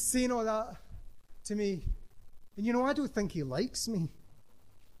 And he was saying all that to me. And you know, I don't think he likes me.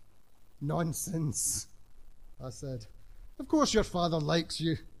 Nonsense, I said. Of course your father likes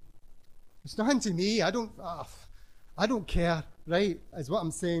you. It's nothing to me. I don't care, right? Is what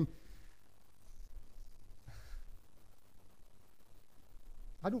I'm saying.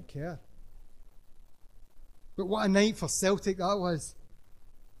 I don't care. But what a night for Celtic that was.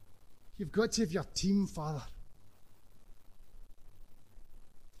 You've got to have your team, Father.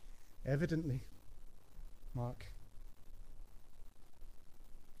 Evidently, Mark.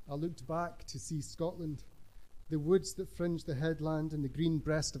 I looked back to see Scotland, the woods that fringed the headland and the green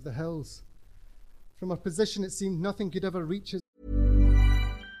breast of the hills. From our position, it seemed nothing could ever reach us.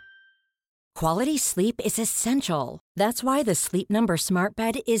 Quality sleep is essential. That's why the Sleep Number Smart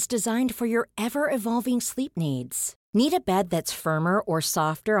Bed is designed for your ever-evolving sleep needs. Need a bed that's firmer or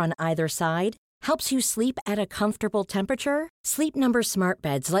softer on either side? Helps you sleep at a comfortable temperature? Sleep Number Smart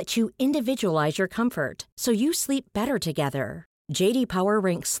Beds let you individualize your comfort, so you sleep better together. J.D. Power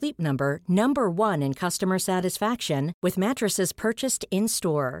ranks Sleep Number number 1 in customer satisfaction with mattresses purchased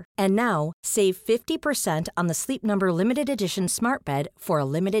in-store. And now, save 50% on the Sleep Number Limited Edition Smart Bed for a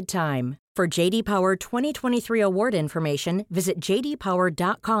limited time. For J.D. Power 2023 award information, visit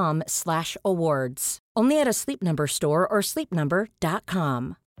jdpower.com/awards. Only at a Sleep Number store or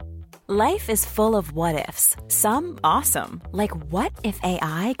sleepnumber.com. Life is full of what-ifs. Some awesome, like what if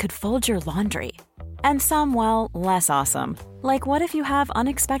AI could fold your laundry? And some, well, less awesome. Like what if you have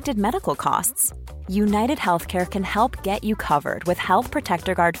unexpected medical costs? United Healthcare can help get you covered with Health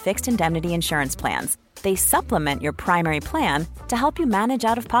Protector Guard fixed indemnity insurance plans. They supplement your primary plan to help you manage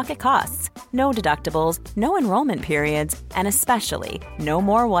out-of-pocket costs. No deductibles, no enrollment periods, and especially no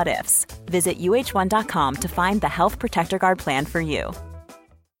more what-ifs. Visit uh1.com to find the Health Protector Guard plan for you.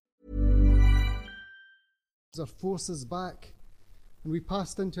 Our forces back, and we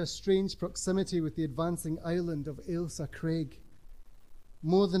passed into a strange proximity with the advancing island of Ailsa Craig.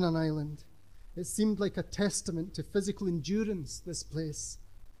 More than an island, it seemed like a testament to physical endurance, this place.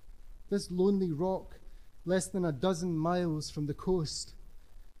 This lonely rock, less than a dozen miles from the coast.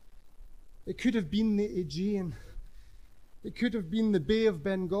 It could have been the Aegean. It could have been the Bay of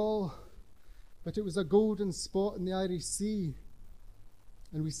Bengal, but it was a golden spot in the Irish Sea.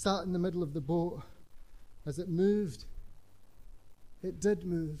 And we sat in the middle of the boat as it moved. It did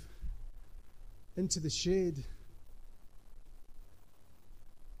move into the shade.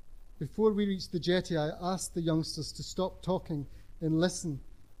 Before we reached the jetty, I asked the youngsters to stop talking and listen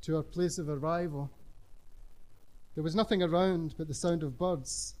to our place of arrival. There was nothing around but the sound of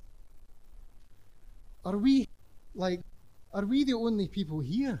birds. Are we the only people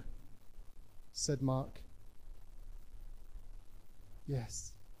here? Said Mark.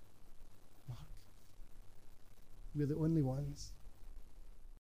 Yes, Mark. We're the only ones.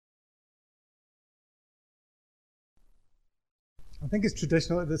 I think it's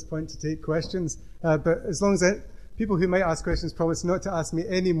traditional at this point to take questions, but as long as people who might ask questions promise not to ask me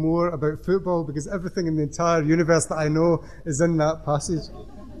any more about football, because everything in the entire universe that I know is in that passage.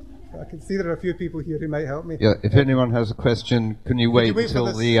 I can see there are a few people here who might help me. Yeah, if anyone has a question, can you wait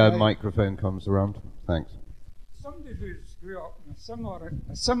until the microphone comes around? Thanks. Somebody who's grew up in a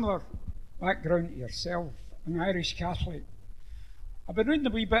similar background to yourself, an Irish Catholic, I've been reading a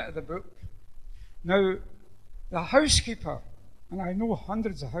wee bit of the book. Now, the housekeeper, and I know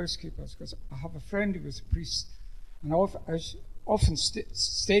hundreds of housekeepers because I have a friend who was a priest, and I often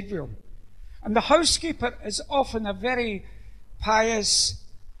stayed with him. And the housekeeper is often a very pious,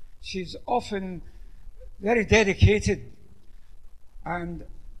 she's often very dedicated,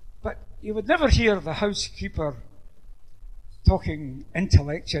 but you would never hear the housekeeper talking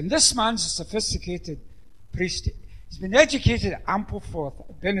intellectual. And this man's a sophisticated priest. He's been educated at Ampleforth,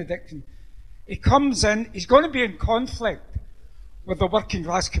 Benedictine. He comes in, he's going to be in conflict with the working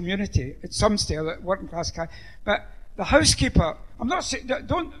class community at some stage, working class, but the housekeeper, I'm not saying,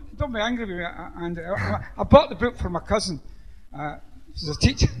 don't be angry with me, and I bought the book for my cousin, who's a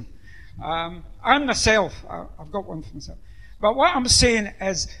teacher, and myself, I've got one for myself. But what I'm saying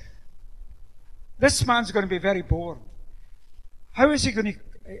is, this man's going to be very bored. How is he going to,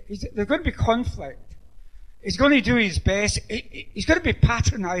 there's going to be conflict. He's going to do his best. He's going to be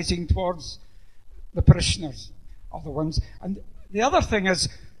patronizing towards the parishioners, or the ones. And the other thing is,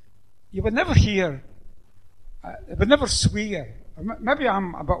 you would never hear, it would never swear. Maybe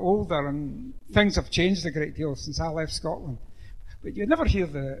I'm a bit older and things have changed a great deal since I left Scotland. But you never hear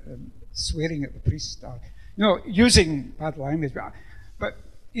the swearing at the priest or, using bad language. But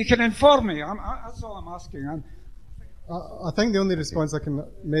you can inform me. That's all I'm asking. I think the only response I can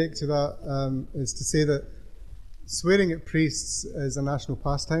make to that is to say that swearing at priests is a national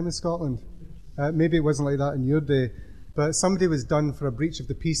pastime in Scotland. Maybe it wasn't like that in your day, but somebody was done for a breach of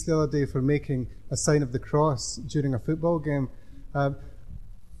the peace the other day for making a sign of the cross during a football game.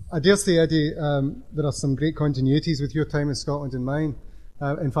 I dare say, Eddie, there are some great continuities with your time in Scotland and mine.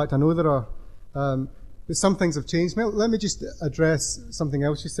 In fact, I know there are. But some things have changed. Let me just address something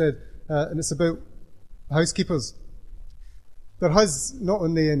else you said, and it's about housekeepers. There has, not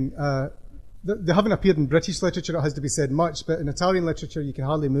only in, they haven't appeared in British literature, it has to be said much, but in Italian literature you can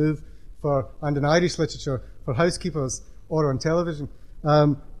hardly move and in Irish literature for housekeepers or on television.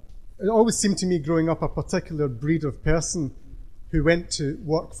 It always seemed to me growing up a particular breed of person who went to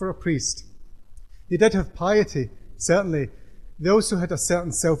work for a priest. They did have piety, certainly. They also had a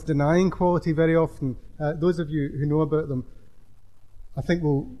certain self-denying quality very often. Those of you who know about them, I think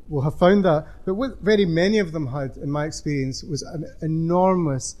will have found that. But what very many of them had, in my experience, was an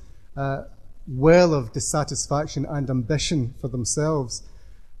enormous well of dissatisfaction and ambition for themselves.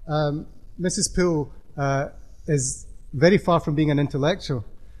 Mrs. Poole is very far from being an intellectual.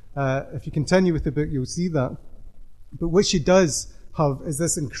 If you continue with the book, you'll see that. But what she does have is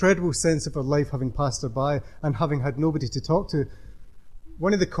this incredible sense of her life having passed her by and having had nobody to talk to.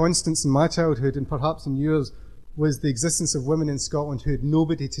 One of the constants in my childhood, and perhaps in yours, was the existence of women in Scotland who had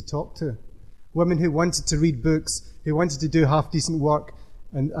nobody to talk to. Women who wanted to read books, who wanted to do half-decent work,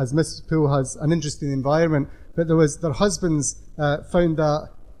 and as Mrs. Poole has, an interesting environment, but their husbands found that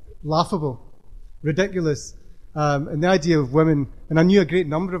laughable, ridiculous. And the idea of women, and I knew a great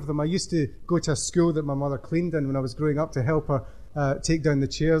number of them. I used to go to a school that my mother cleaned in when I was growing up to help her take down the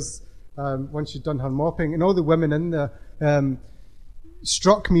chairs once she'd done her mopping. And all the women in there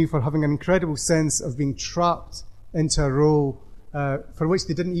struck me for having an incredible sense of being trapped into a role for which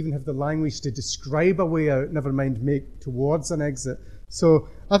they didn't even have the language to describe a way out, never mind make towards an exit. So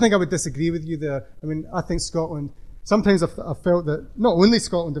I think I would disagree with you there. I mean, I think Scotland, sometimes I've felt that, not only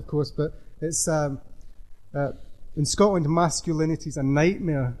Scotland, of course, but it's... in Scotland, masculinity is a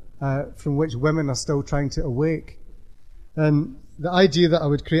nightmare from which women are still trying to awake. And the idea that I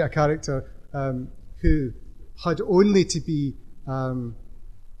would create a character who had only to be,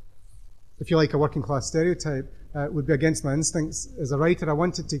 if you like, a working class stereotype would be against my instincts. As a writer, I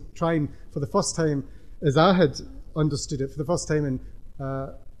wanted to try and, for the first time, as I had understood it, for the first time in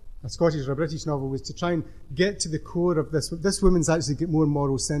a Scottish or a British novel, was to try and get to the core of this. This woman's actually got more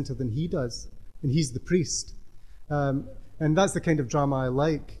moral centre than he does. And he's the priest. And that's the kind of drama I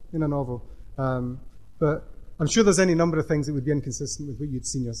like in a novel. But I'm sure there's any number of things that would be inconsistent with what you'd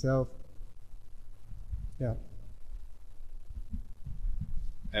seen yourself. Yeah.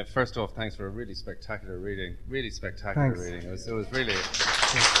 First off, thanks for a really spectacular reading. Really spectacular Thanks. reading. It was really...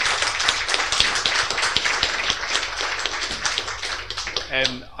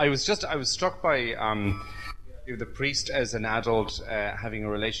 I was struck by... the priest as an adult having a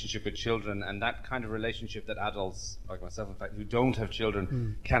relationship with children, and that kind of relationship that adults, like myself in fact, who don't have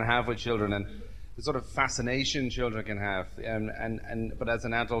children, can have with children, and the sort of fascination children can have. But as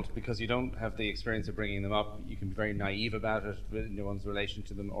an adult, because you don't have the experience of bringing them up, you can be very naive about it, in one's relation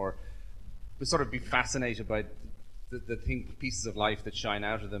to them, or sort of be fascinated by the pieces of life that shine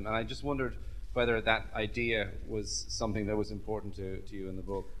out of them. And I just wondered, whether that idea was something that was important to you in the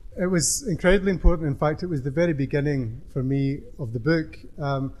book. It was incredibly important. In fact, it was the very beginning for me of the book.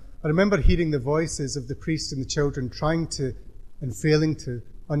 I remember hearing the voices of the priest and the children trying to and failing to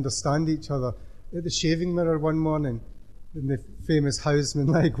understand each other at the shaving mirror one morning in the famous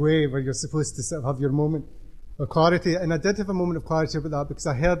Houseman-like way where you're supposed to sort of have your moment of clarity. And I did have a moment of clarity about that because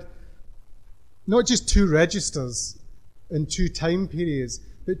I heard not just two registers in two time periods,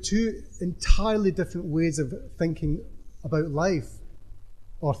 but two entirely different ways of thinking about life,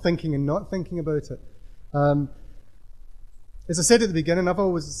 or thinking and not thinking about it. As I said at the beginning, I've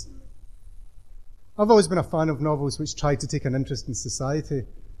always been a fan of novels which try to take an interest in society,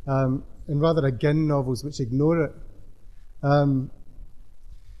 and rather again novels which ignore it. And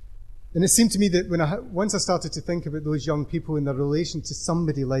it seemed to me that once I started to think about those young people in their relation to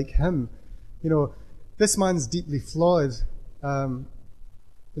somebody like him, this man's deeply flawed.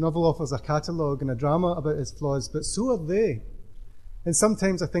 The novel offers a catalogue and a drama about his flaws, but so are they. And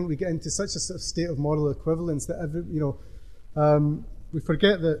sometimes I think we get into such a sort of state of moral equivalence that we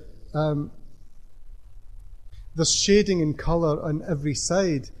forget that there's shading and colour on every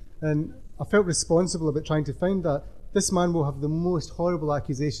side. And I felt responsible about trying to find that. This man will have the most horrible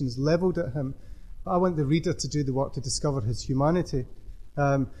accusations levelled at him, but I want the reader to do the work to discover his humanity.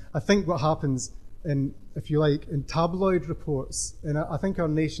 I think what happens in tabloid reports, and I think our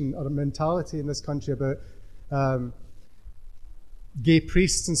mentality in this country about gay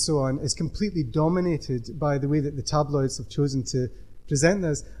priests and so on is completely dominated by the way that the tabloids have chosen to present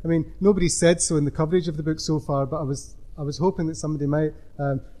this. I mean, nobody said so in the coverage of the book so far, but I was hoping that somebody might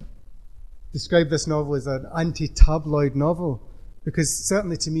describe this novel as an anti-tabloid novel, because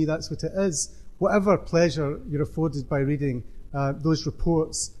certainly to me that's what it is. Whatever pleasure you're afforded by reading those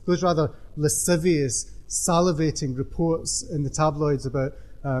reports, those rather lascivious, salivating reports in the tabloids about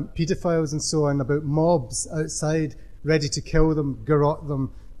paedophiles and so on, about mobs outside ready to kill them, garrote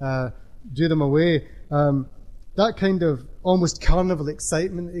them, do them away. That kind of almost carnival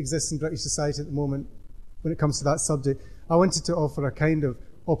excitement that exists in British society at the moment when it comes to that subject, I wanted to offer a kind of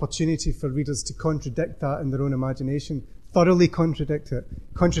opportunity for readers to contradict that in their own imagination, thoroughly contradict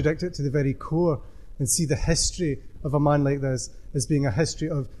it to the very core, and see the history of a man like this as being a history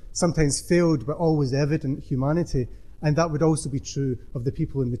of sometimes failed but always evident humanity. And that would also be true of the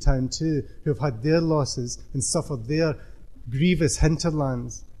people in the town too, who have had their losses and suffered their grievous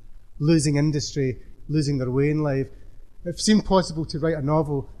hinterlands, losing industry, losing their way in life. It seemed possible to write a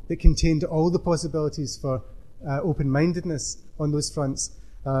novel that contained all the possibilities for open-mindedness on those fronts.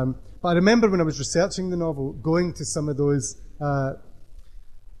 But I remember when I was researching the novel, going to some of those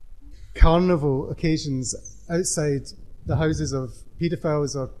carnival occasions outside the houses of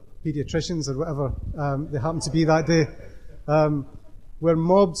paedophiles or paediatricians or whatever they happened to be that day, where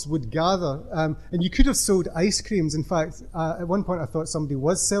mobs would gather. And you could have sold ice creams. In fact, at one point I thought somebody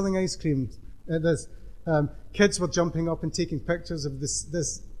was selling ice creams at this. Kids were jumping up and taking pictures of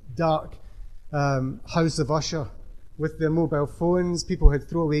this dark house of Usher with their mobile phones. People had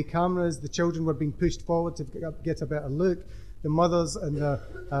throwaway cameras. The children were being pushed forward to get a better look. The mothers and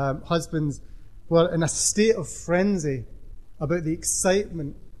the husbands were in a state of frenzy about the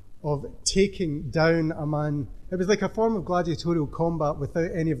excitement of taking down a man. It was like a form of gladiatorial combat without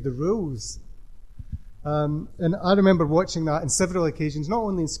any of the rules. And I remember watching that on several occasions, not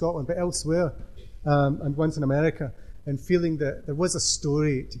only in Scotland, but elsewhere, and once in America, and feeling that there was a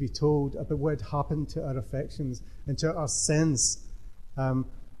story to be told about what had happened to our affections and to our sense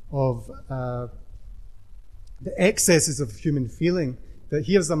of the excesses of human feeling, that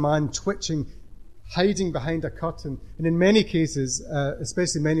here's a man twitching, hiding behind a curtain, and in many cases,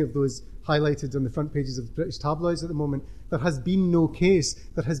 especially many of those highlighted on the front pages of British tabloids at the moment, there has been no case,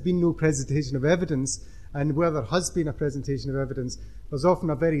 there has been no presentation of evidence, and where there has been a presentation of evidence, there's often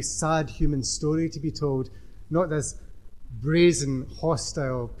a very sad human story to be told, not this brazen,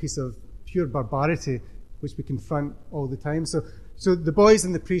 hostile piece of pure barbarity which we confront all the time. So the boys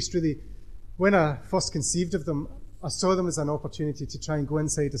and the priest really, when I first conceived of them, I saw them as an opportunity to try and go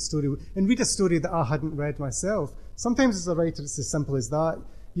inside a story and read a story that I hadn't read myself. Sometimes as a writer it's as simple as that.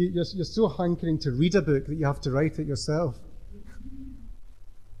 You're so hankering to read a book that you have to write it yourself.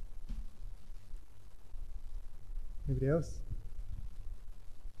 Anybody else?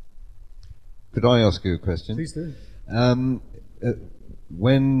 Could I ask you a question? Please do.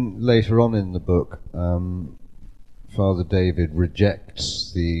 When later on in the book, Father David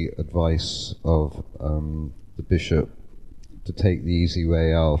rejects the advice of the bishop to take the easy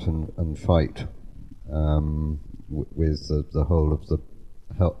way out and fight with the whole of the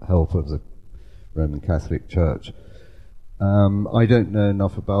help of the Roman Catholic Church. I don't know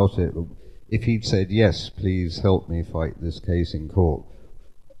enough about it. if he'd said, yes, please help me fight this case in court,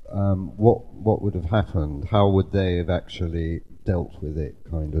 what would have happened? How would they have actually dealt with it,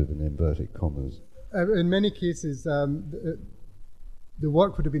 kind of, in inverted commas? In many cases, the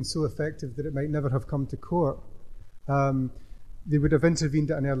work would have been so effective that it might never have come to court. They would have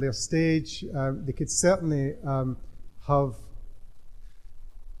intervened at an earlier stage. They could certainly have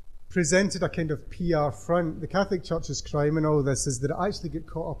presented a kind of PR front. The Catholic Church's crime in all this is that it actually get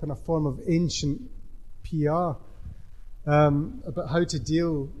caught up in a form of ancient PR about how to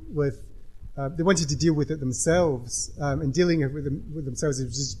deal with. They wanted to deal with it themselves, and dealing with themselves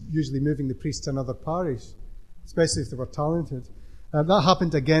is just usually moving the priest to another parish, especially if they were talented. That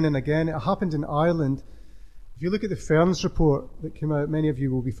happened again and again. It happened in Ireland. If you look at the Ferns report that came out, many of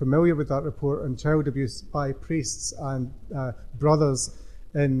you will be familiar with that report on child abuse by priests and brothers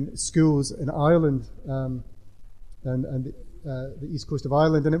in schools in Ireland and the east coast of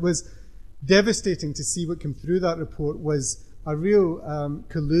Ireland. And it was devastating to see what came through that report was a real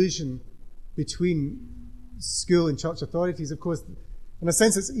collusion between school and church authorities. Of course, in a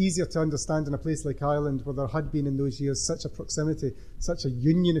sense, it's easier to understand in a place like Ireland, where there had been in those years such a proximity, such a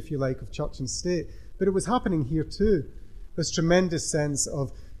union, if you like, of church and state. But it was happening here too. This tremendous sense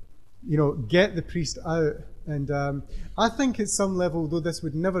of, get the priest out. And I think at some level, though this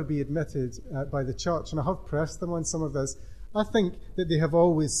would never be admitted by the church, and I have pressed them on some of this, I think that they have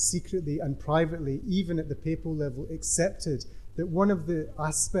always secretly and privately, even at the papal level, accepted that one of the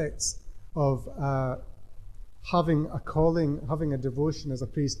aspects of having a calling, having a devotion as a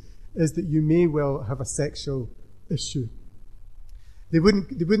priest, is that you may well have a sexual issue. They wouldn't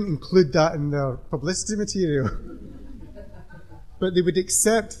include that in their publicity material, but they would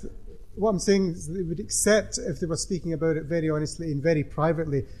accept. What I'm saying is they would accept, if they were speaking about it very honestly and very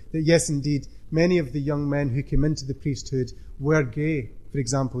privately, that yes, indeed, many of the young men who came into the priesthood were gay, for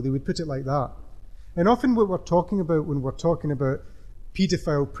example. They would put it like that. And often what we're talking about when we're talking about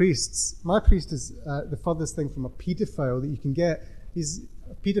paedophile priests, my priest is the furthest thing from a paedophile that you can get. He's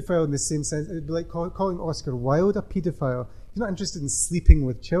a paedophile in the same sense. It'd be like calling Oscar Wilde a paedophile. He's not interested in sleeping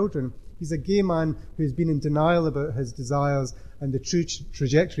with children. He's a gay man who's been in denial about his desires and the true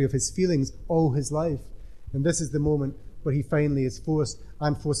trajectory of his feelings all his life. And this is the moment where he finally is forced,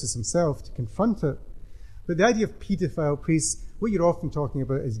 and forces himself, to confront it. But the idea of paedophile priests, what you're often talking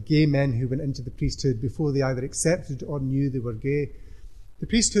about is gay men who went into the priesthood before they either accepted or knew they were gay. The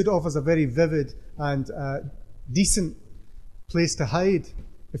priesthood offers a very vivid and decent place to hide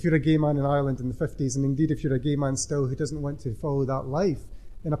if you're a gay man in Ireland in the 50s, and indeed if you're a gay man still who doesn't want to follow that life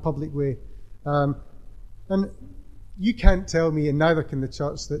in a public way. And you can't tell me, and neither can the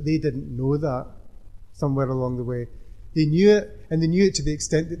church, that they didn't know that somewhere along the way. They knew it, and they knew it to the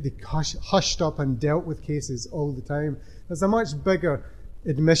extent that they hushed up and dealt with cases all the time. There's a much bigger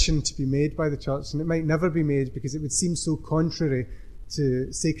admission to be made by the church, and it might never be made because it would seem so contrary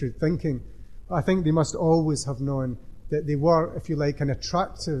to sacred thinking. But I think they must always have known that they were, if you like, an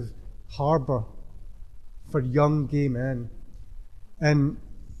attractive harbour for young gay men. And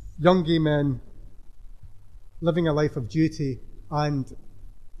young gay men living a life of duty and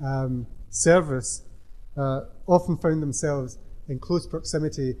service often found themselves in close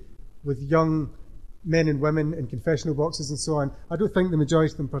proximity with young men and women in confessional boxes and so on. I don't think the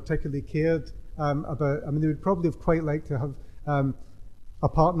majority of them particularly cared about. They would probably have quite liked to have a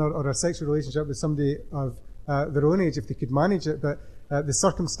partner or a sexual relationship with somebody of their own age if they could manage it, but the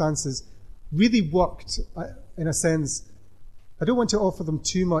circumstances really worked in a sense. I don't want to offer them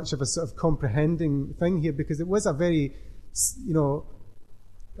too much of a sort of comprehending thing here, because it was a very,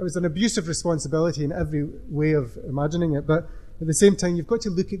 it was an abuse of responsibility in every way of imagining it. But at the same time, you've got to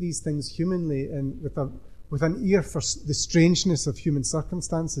look at these things humanly and with an ear for the strangeness of human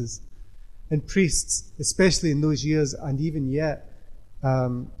circumstances. And priests, especially in those years and even yet,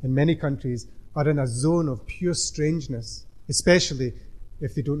 in many countries, are in a zone of pure strangeness, especially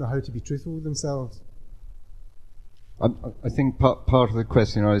if they don't know how to be truthful with themselves. I think part of the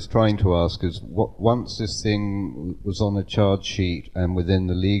question I was trying to ask is, once this thing was on a charge sheet and within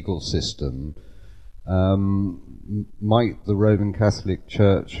the legal system, might the Roman Catholic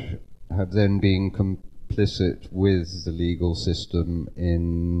Church have then been complicit with the legal system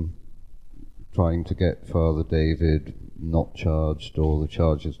in trying to get Father David not charged or the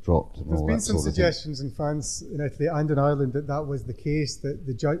charges dropped and all that sort of thing? There's been some suggestions in France, in Italy and in Ireland that was the case,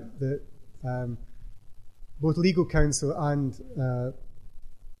 that both legal counsel and the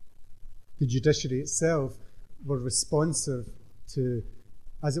judiciary itself were responsive to,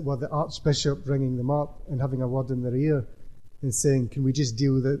 as it were, the Archbishop ringing them up and having a word in their ear and saying, can we just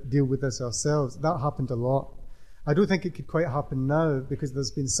deal with this ourselves? That happened a lot. I don't think it could quite happen now because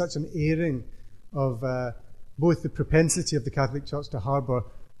there's been such an airing of both the propensity of the Catholic Church to harbour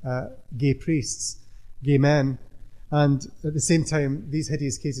gay priests, gay men, and at the same time, these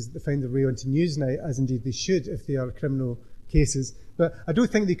hideous cases that find their way onto Newsnight, as indeed they should if they are criminal cases. But I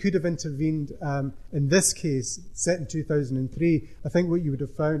don't think they could have intervened in this case, set in 2003. I think what you would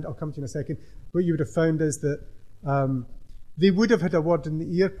have found, I'll come to you in a second, what you would have found is that they would have had a word in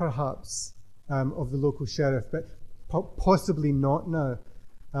the ear, perhaps, of the local sheriff, but possibly not now.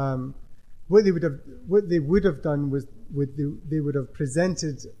 What they would have done was they would have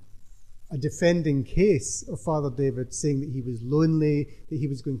presented a defending case of Father David, saying that he was lonely, that he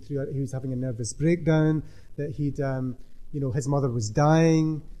was he was having a nervous breakdown, that he'd, his mother was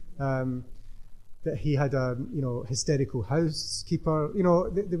dying, that he had a, hysterical housekeeper.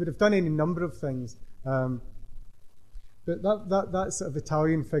 They would have done any number of things. But that sort of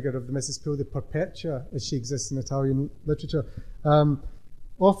Italian figure of the Mrs. Poole, the Perpetua, as she exists in Italian literature,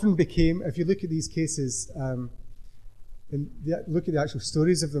 often became, if you look at these cases, and look at the actual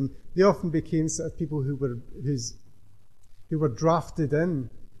stories of them, they often became sort of people who were drafted in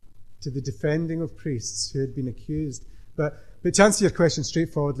to the defending of priests who had been accused. But to answer your question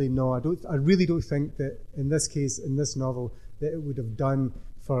straightforwardly, no, I really don't think that in this case, in this novel, that it would have done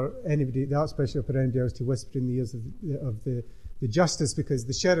for anybody, the Archbishop or anybody else, to whisper in the ears of the justice, because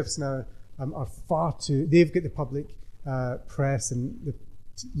the sheriffs now are far too, they've got the public press and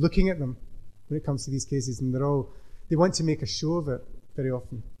looking at them when it comes to these cases, and they want to make a show of it very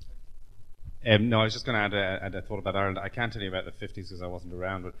often. No, I was just going to add a thought about Ireland. I can't tell you about the 50s because I wasn't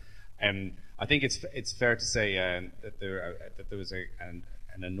around, but I think it's fair to say that there was an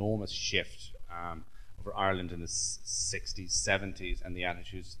enormous shift over Ireland in the 60s, 70s, and the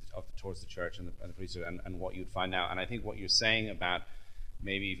attitudes towards the church and the priesthood, and what you'd find now. And I think what you're saying about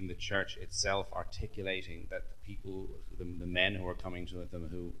maybe even the church itself articulating that the people, the men who were coming to them,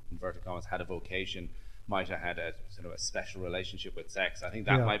 who, inverted commas, had a vocation, might have had a sort of a special relationship with sex. I think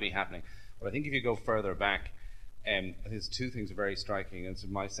that might be happening. But I think if you go further back, I think there's two things are very striking, and so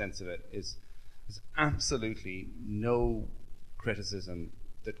my sense of it is there's absolutely no criticism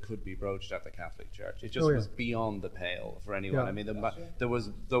that could be broached at the Catholic Church. It just was beyond the pale for anyone. I mean, there was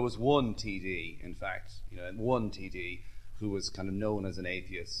one TD, in fact, one TD who was kind of known as an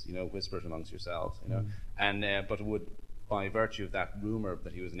atheist, whisper it amongst yourselves, and but would, by virtue of that rumor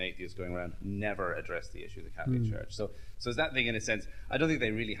that he was an atheist going around, never address the issue of the Catholic Church. So is that thing, in a sense, I don't think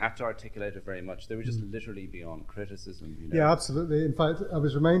they really had to articulate it very much. They were just literally beyond criticism. Yeah, absolutely. In fact, I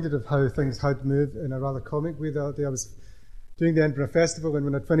was reminded of how things had moved in a rather comic way the other day. I was doing the Edinburgh Festival, and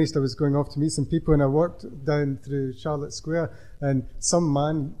when I'd finished, I was going off to meet some people, and I walked down through Charlotte Square, and some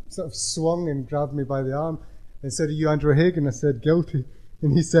man sort of swung and grabbed me by the arm and said, "Are you Andrew Hagen?" I said, "Guilty."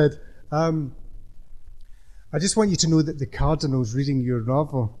 And he said, "I just want you to know that the Cardinal's reading your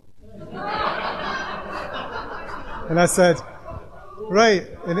novel." And I said, "Right."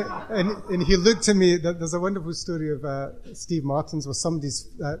 And he looked at me. There's a wonderful story of Steve Martin's where somebody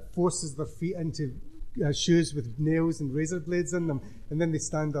forces their feet into shoes with nails and razor blades in them, and then they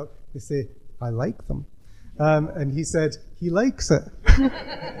stand up, they say, "I like them." And he said, he likes it.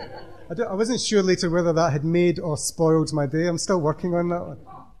 I wasn't sure later whether that had made or spoiled my day. I'm still working on that one.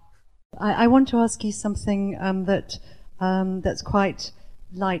 I want to ask you something that's quite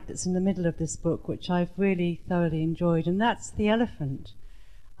light, that's in the middle of this book, which I've really thoroughly enjoyed, and that's the elephant.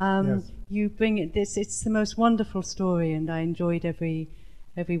 Yes. You bring it it's the most wonderful story, and I enjoyed every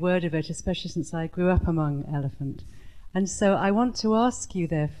word of it, especially since I grew up among elephant. And so I want to ask you,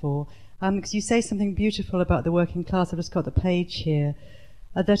 therefore, because you say something beautiful about the working class. I've just got the page here,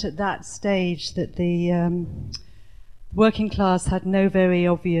 that at that stage that the working class had no very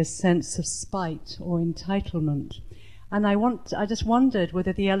obvious sense of spite or entitlement. And I just wondered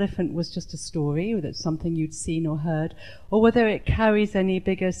whether the elephant was just a story, or that's something you'd seen or heard, or whether it carries any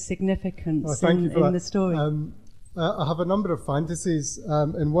bigger significance in the story. I have a number of fantasies,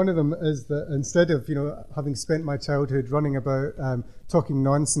 and one of them is that instead of having spent my childhood running about talking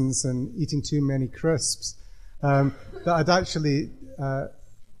nonsense and eating too many crisps, that I'd actually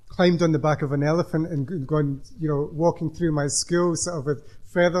climbed on the back of an elephant and gone, walking through my school sort of with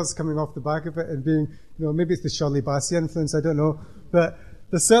feathers coming off the back of it, and being, maybe it's the Shirley Bassey influence, I don't know, but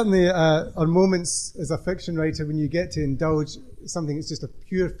there certainly are moments as a fiction writer when you get to indulge something that's just a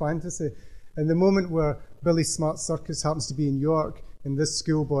pure fantasy. And the moment where Billy Smart's circus happens to be in York, and this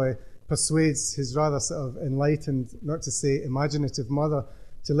schoolboy persuades his rather sort of enlightened, not to say imaginative mother,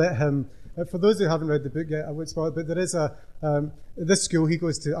 to let him, for those who haven't read the book yet, I won't spoil it, but there is this school, he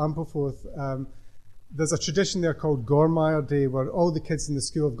goes to Ampleforth, there's a tradition there called Gormire Day, where all the kids in the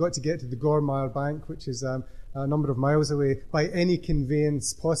school have got to get to the Gormire Bank, which is a a number of miles away by any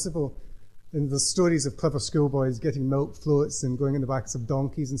conveyance possible. And there's stories of clever schoolboys getting milk floats and going in the backs of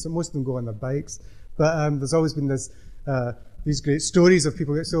donkeys, and so most of them go on their bikes. But there's always been these great stories of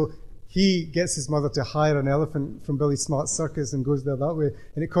people. So he gets his mother to hire an elephant from Billy Smart's circus and goes there that way,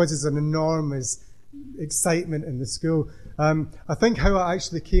 and it causes an enormous excitement in the school. I think how I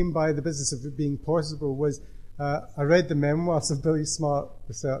actually came by the business of it being possible was I read the memoirs of Billy Smart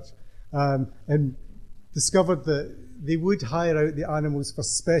Research and discovered that they would hire out the animals for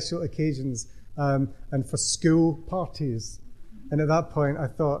special occasions and for school parties. And at that point I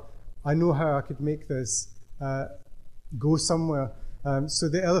thought, I know how I could make this go somewhere. So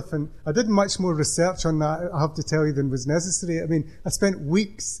the elephant, I did much more research on that, I have to tell you, than was necessary. I mean, I spent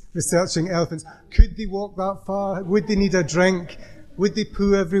weeks researching elephants. Could they walk that far? Would they need a drink? Would they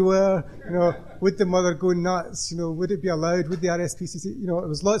poo everywhere? You know, would the mother go nuts? You know, would it be allowed? Would the RSPCC? You know, it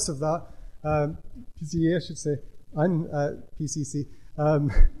was lots of that. PCA, I should say, and PCC,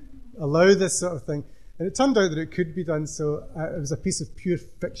 allow this sort of thing. And it turned out that it could be done, so it was a piece of pure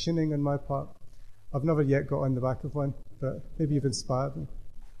fictioning on my part. I've never yet got on the back of one, but maybe you've inspired me.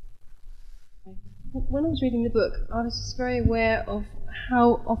 When I was reading the book, I was just very aware of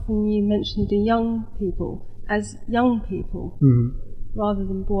how often you mentioned the young people as young people rather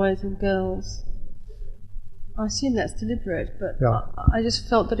than boys or girls. I assume that's deliberate, but yeah. I just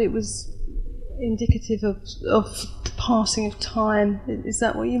felt that it was indicative of the passing of time. Is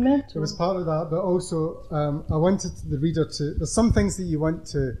that what you meant? It was part of that, but also I wanted the reader to... There's some things that you want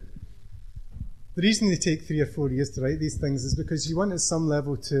to... The reason they take 3 or 4 years to write these things is because you want at some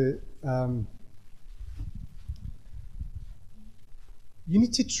level to... you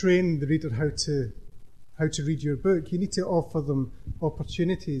need to train the reader how to read your book. You need to offer them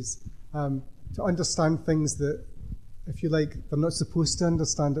opportunities to understand things that, if you like, they're not supposed to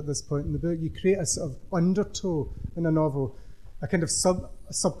understand at this point in the book. You create a sort of undertow in a novel, a kind of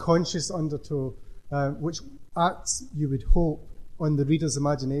subconscious undertow, which acts, you would hope, on the reader's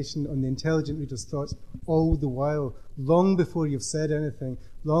imagination, on the intelligent reader's thoughts, all the while, long before you've said anything,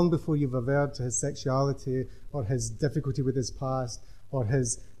 long before you've averred to his sexuality or his difficulty with his past or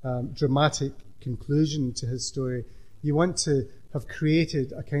his dramatic conclusion to his story. You want to have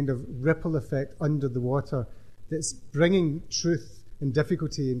created a kind of ripple effect under the water that's bringing truth and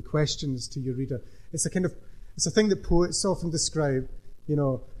difficulty and questions to your reader. It's a thing that poets often describe, you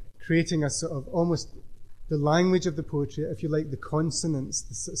know, creating a sort of almost the language of the poetry, if you like, the consonants,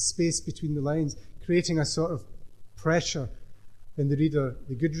 the sort of space between the lines, creating a sort of pressure in the reader,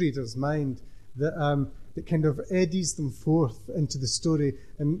 the good reader's mind, that kind of eddies them forth into the story.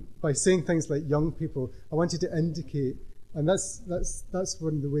 And by saying things like young people, I wanted to indicate, and that's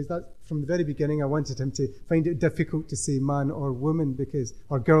one of the ways, that from the very beginning I wanted him to find it difficult to say man or woman,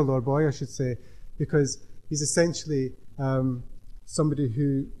 or girl or boy, I should say, because he's essentially somebody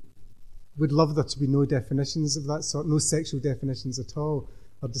who would love there to be no definitions of that sort, no sexual definitions at all,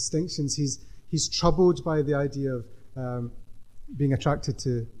 or distinctions. He's troubled by the idea of being attracted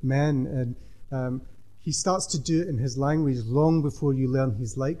to men, and he starts to do it in his language long before you learn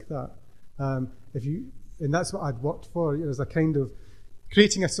he's like that. And that's what I'd worked for. There's a kind of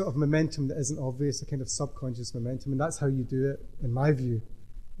creating a sort of momentum that isn't obvious, a kind of subconscious momentum, and that's how you do it, in my view,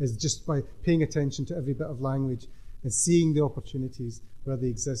 is just by paying attention to every bit of language and seeing the opportunities where they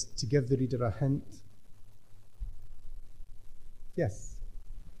exist to give the reader a hint. Yes?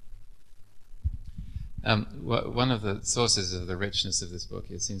 One of the sources of the richness of this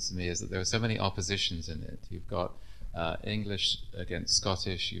book, it seems to me, is that there are so many oppositions in it. You've got English against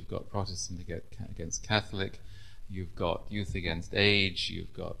Scottish, you've got Protestant against Catholic, you've got youth against age,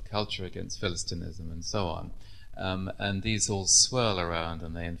 you've got culture against Philistinism, and so on. And these all swirl around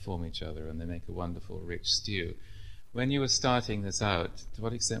and they inform each other and they make a wonderful, rich stew. When you were starting this out, to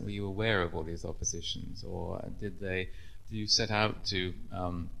what extent were you aware of all these oppositions, or did you set out to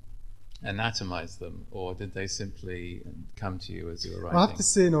anatomize them, or did they simply come to you as you were writing? I have to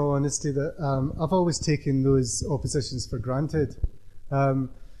say, in all honesty, that I've always taken those oppositions for granted. I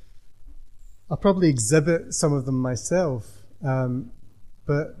probably exhibit some of them myself,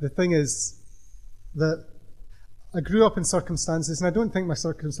 but the thing is that I grew up in circumstances, and I don't think my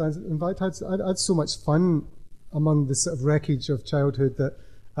circumstances, in fact, I had so much fun among the sort of wreckage of childhood that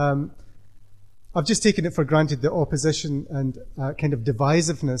I've just taken it for granted that opposition and kind of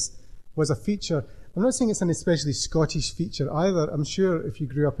divisiveness was a feature. I'm not saying it's an especially Scottish feature either. I'm sure if you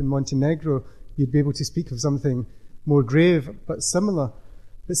grew up in Montenegro, you'd be able to speak of something more grave but similar.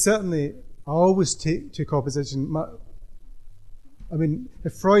 But certainly, I always took opposition. I mean,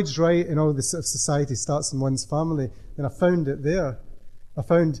 if Freud's right and all this sort of society starts in one's family, then I found it there. I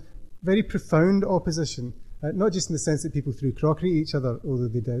found very profound opposition not just in the sense that people threw crockery at each other, although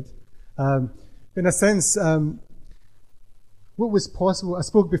they did. In a sense, what was possible, I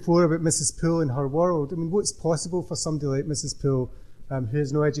spoke before about Mrs. Poole and her world. I mean, what's possible for somebody like Mrs. Poole, who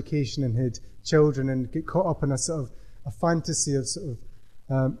has no education and had children and get caught up in a sort of a fantasy of sort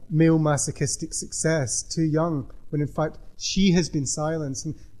of male masochistic success too young, when in fact she has been silenced.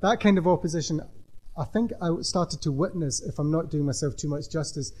 And that kind of opposition, I think I started to witness, if I'm not doing myself too much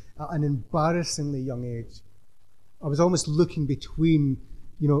justice, at an embarrassingly young age. I was almost looking between,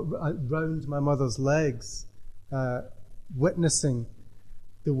 round my mother's legs, witnessing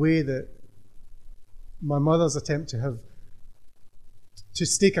the way that my mother's attempt to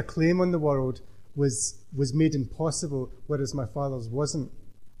stake a claim on the world was made impossible, whereas my father's wasn't,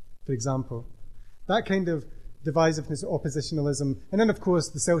 for example. That kind of divisiveness, oppositionalism, and then of course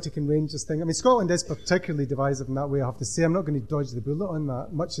the Celtic and Rangers thing. I mean, Scotland is particularly divisive in that way, I have to say. I'm not going to dodge the bullet on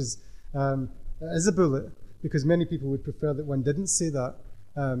that, much as it is a bullet, because many people would prefer that one didn't say that.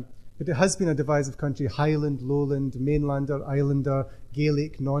 But it has been a divisive country: Highland, Lowland, Mainlander, Islander,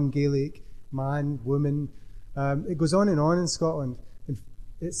 Gaelic, non-Gaelic, man, woman. It goes on in Scotland.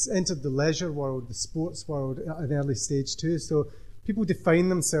 It's entered the leisure world, the sports world at an early stage too. So people define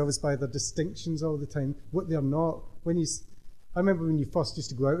themselves by their distinctions all the time, what they're not. I remember when you first used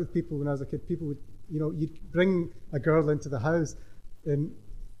to go out with people when I was a kid, people would, you'd bring a girl into the house and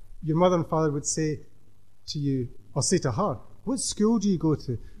your mother and father would say to you, or say to her, what school do you go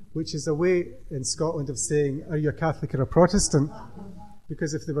to? Which is a way in Scotland of saying, are you a Catholic or a Protestant?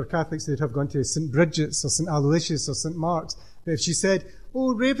 Because if they were Catholics, they'd have gone to St. Bridget's or St. Aloysius or St. Mark's. But if she said,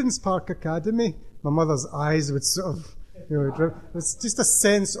 oh, Ravenspark Academy, my mother's eyes would sort of, there's just a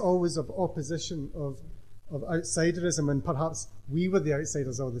sense always of opposition, of outsiderism, and perhaps we were the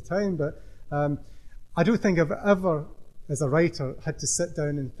outsiders all the time. But I don't think I've ever, as a writer, had to sit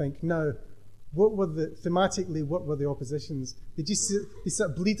down and think, now, thematically, what were the oppositions? They sort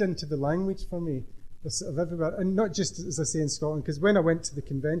of bleed into the language for me. They're sort of everywhere. And not just, as I say, in Scotland, because when I went to the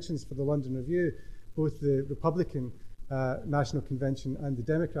conventions for the London Review, both the Republican National Convention and the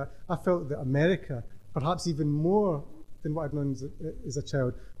Democrat, I felt that America, perhaps even more than what I'd known as a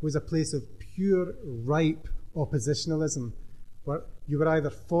child, was a place of pure, ripe oppositionalism, where you were either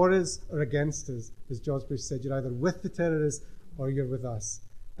for us or against us. As George Bush said, you're either with the terrorists or you're with us.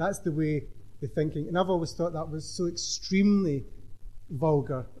 That's the way the thinking, and I've always thought that was so extremely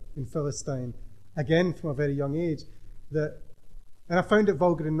vulgar and Philistine, again from a very young age, and I found it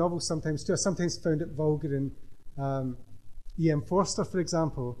vulgar in novels sometimes too. I sometimes found it vulgar in E.M. Forster, for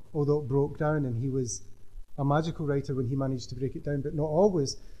example, although it broke down, and he was a magical writer when he managed to break it down, but not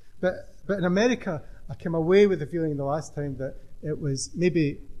always. But in America, I came away with the feeling the last time that it was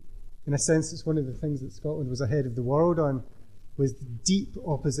maybe, in a sense, it's one of the things that Scotland was ahead of the world on, was deep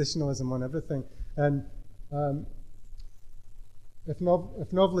oppositionalism on everything. And if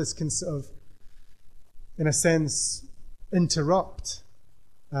novelists can sort of, in a sense, interrupt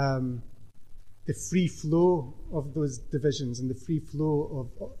the free flow of those divisions and the free flow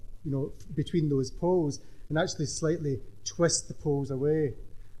of, between those poles, and actually slightly twist the poles away,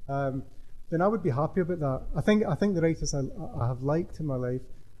 then I would be happy about that. I think the writers I have liked in my life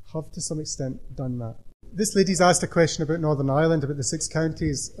have to some extent done that. This lady's asked a question about Northern Ireland, about the 6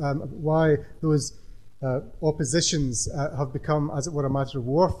 counties, why those oppositions have become, as it were, a matter of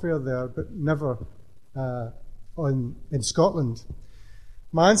warfare there, but never in Scotland.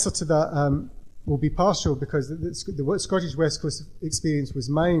 My answer to that will be partial, because the Scottish West Coast experience was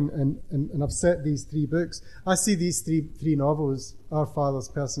mine, and I've set these 3 books. I see these three novels, Our Father's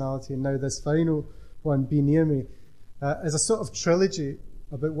Personality, and now this final one, Be Near Me, as a sort of trilogy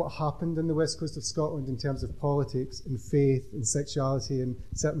about what happened in the west coast of Scotland in terms of politics and faith and sexuality and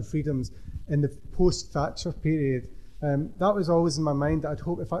certain freedoms in the post-Thatcher period. That was always in my mind, that I'd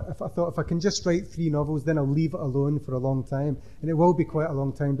hope, if I thought if I can just write 3 novels, then I'll leave it alone for a long time. And it will be quite a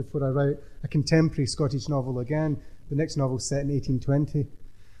long time before I write a contemporary Scottish novel again. The next novel's set in 1820.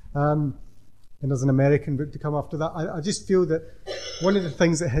 And there's an American book to come after that. I just feel that one of the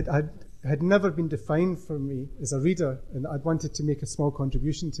things that had never been defined for me as a reader, and I'd wanted to make a small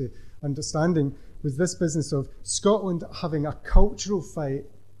contribution to understanding, was this business of Scotland having a cultural fight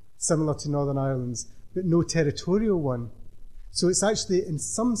similar to Northern Ireland's, but no territorial one. So it's actually, in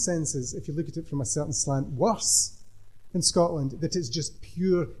some senses, if you look at it from a certain slant, worse in Scotland, that it's just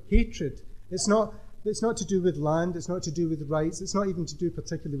pure hatred. It's not to do with land, it's not to do with rights, it's not even to do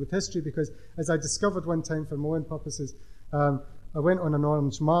particularly with history, because as I discovered one time for my own purposes, I went on an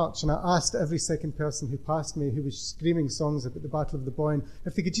Orange March and I asked every second person who passed me, who was screaming songs about the Battle of the Boyne,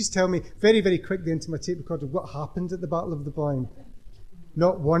 if they could just tell me very, very quickly into my tape recorder what happened at the Battle of the Boyne.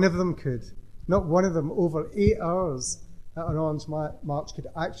 Not one of them could. Not one of them over 8 hours at an Orange March could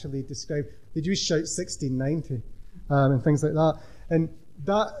actually describe. They do shout 1690 and things like that. And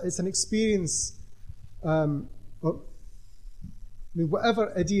that is an experience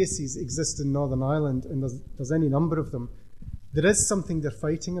whatever idiocies exist in Northern Ireland, and there's any number of them, there is something they're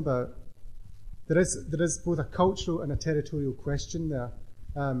fighting about. There is both a cultural and a territorial question there.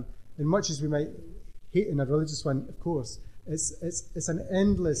 And much as we might hate in a religious one, of course, it's an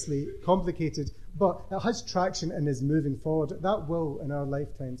endlessly complicated, but it has traction and is moving forward. That will, in our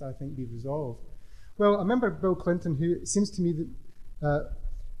lifetimes, I think, be resolved. Well, I remember Bill Clinton, who it seems to me that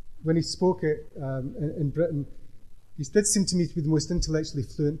when he spoke in Britain, he did seem to me to be the most intellectually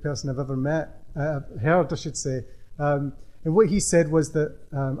fluent person I've ever heard, I should say. And what he said was that,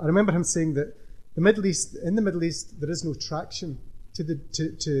 I remember him saying that in the Middle East, there is no traction to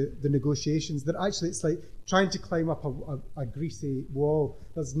the negotiations. That actually it's like trying to climb up a greasy wall.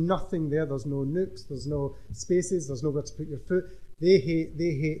 There's nothing there. There's no nooks. There's no spaces. There's nowhere to put your foot. They hate,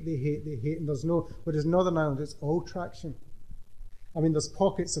 and there's no. Whereas Northern Ireland, it's all traction. I mean, there's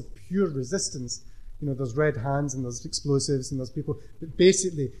pockets of pure resistance. You know, there's red hands and there's explosives and there's people. But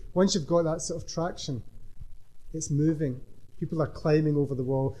basically, once you've got that sort of traction, it's moving. People are climbing over the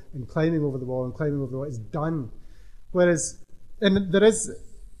wall and climbing over the wall and climbing over the wall. It's done. Whereas, and there is,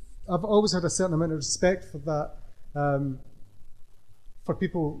 I've always had a certain amount of respect for that, for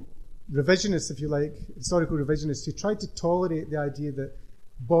people, revisionists, if you like, historical revisionists, who tried to tolerate the idea that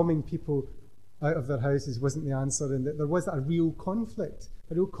bombing people out of their houses wasn't the answer, and that there was a real conflict,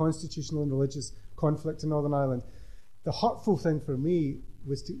 a real constitutional and religious conflict in Northern Ireland. The hurtful thing for me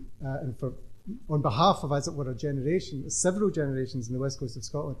was to, and for on behalf of, as it were, a generation, several generations in the west coast of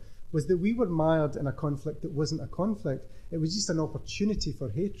Scotland, was that we were mired in a conflict that wasn't a conflict. It was just an opportunity for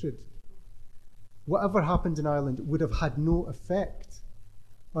hatred. Whatever happened in Ireland would have had no effect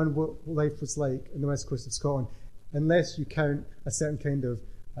on what life was like in the west coast of Scotland, unless you count a certain kind of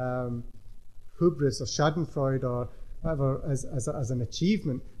hubris or schadenfreude or whatever as an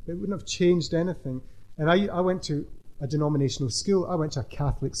achievement. It wouldn't have changed anything. And I went to a denominational school. I went to a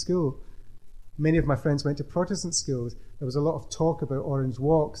Catholic school. Many of my friends went to Protestant schools. There was a lot of talk about orange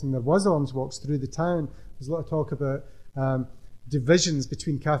walks, and there was orange walks through the town. There was a lot of talk about divisions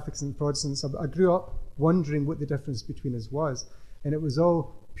between Catholics and Protestants. I grew up wondering what the difference between us was, and it was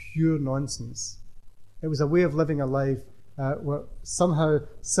all pure nonsense. It was a way of living a life where somehow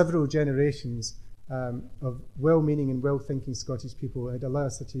several generations of well-meaning and well-thinking Scottish people had allowed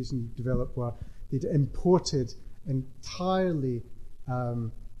a situation to develop where they'd imported entirely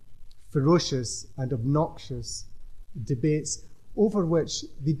ferocious and obnoxious debates over which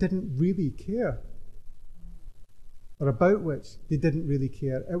they didn't really care, or about which they didn't really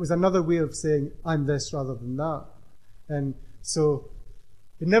care. It was another way of saying, I'm this rather than that. And so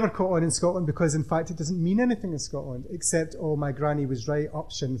it never caught on in Scotland because, in fact, it doesn't mean anything in Scotland except, oh, my granny was right,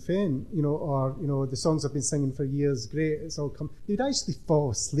 up Sinn Féin, or, the songs I've been singing for years, great, it's all come. They'd actually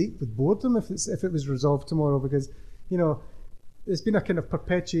fall asleep with boredom if it was resolved tomorrow because, it's been a kind of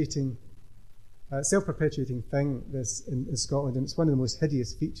perpetuating, self-perpetuating thing, this in Scotland, and it's one of the most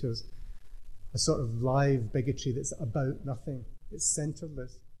hideous features, a sort of live bigotry that's about nothing. It's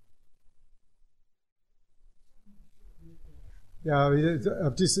centreless. Yeah,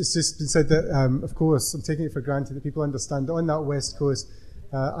 it's just been said that, of course, I'm taking it for granted that people understand that on that west coast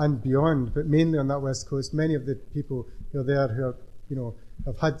and beyond, but mainly on that west coast, many of the people who are there who are,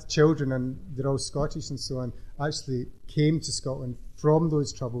 have had children and they're all Scottish and so on, actually came to Scotland from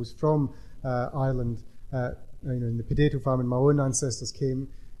those troubles, from Ireland, in the potato famine. My own ancestors came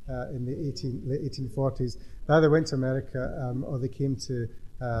in the late 1840s. They either went to America or they came to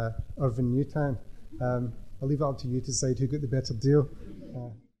Irvine Newtown. I'll leave it up to you to decide who got the better deal.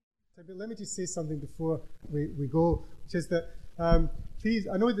 But let me just say something before we go, which is that please,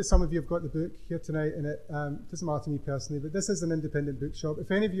 I know that some of you have got the book here tonight, and it doesn't matter to me personally, but this is an independent bookshop. If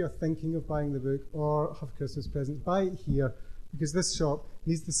any of you are thinking of buying the book or have Christmas presents, buy it here, because this shop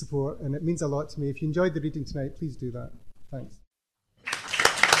needs the support, and it means a lot to me. If you enjoyed the reading tonight, please do that. Thanks.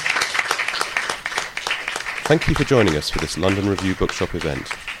 Thank you for joining us for this London Review Bookshop event.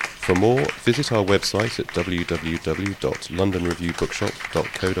 For more, visit our website at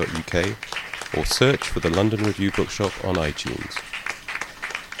www.londonreviewbookshop.co.uk or search for the London Review Bookshop on iTunes.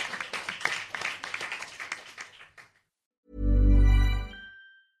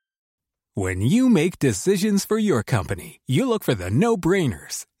 When you make decisions for your company, you look for the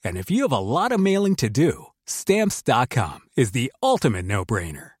no-brainers. And if you have a lot of mailing to do, Stamps.com is the ultimate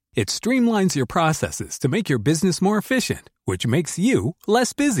no-brainer. It streamlines your processes to make your business more efficient, which makes you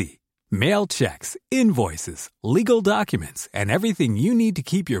less busy. Mail checks, invoices, legal documents, and everything you need to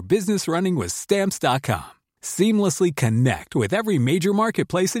keep your business running with Stamps.com. Seamlessly connect with every major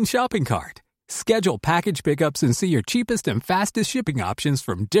marketplace and shopping cart. Schedule package pickups and see your cheapest and fastest shipping options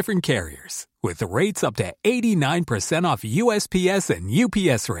from different carriers, with rates up to 89% off USPS and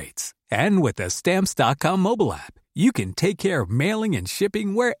UPS rates. And with the Stamps.com mobile app, you can take care of mailing and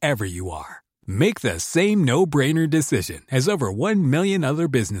shipping wherever you are. Make the same no-brainer decision as over 1 million other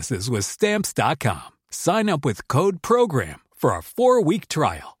businesses with Stamps.com. Sign up with code PROGRAM for a 4-week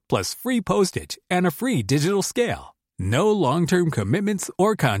trial, plus free postage and a free digital scale. No long-term commitments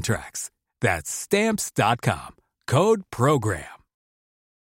or contracts. That's Stamps.com. Code PROGRAM.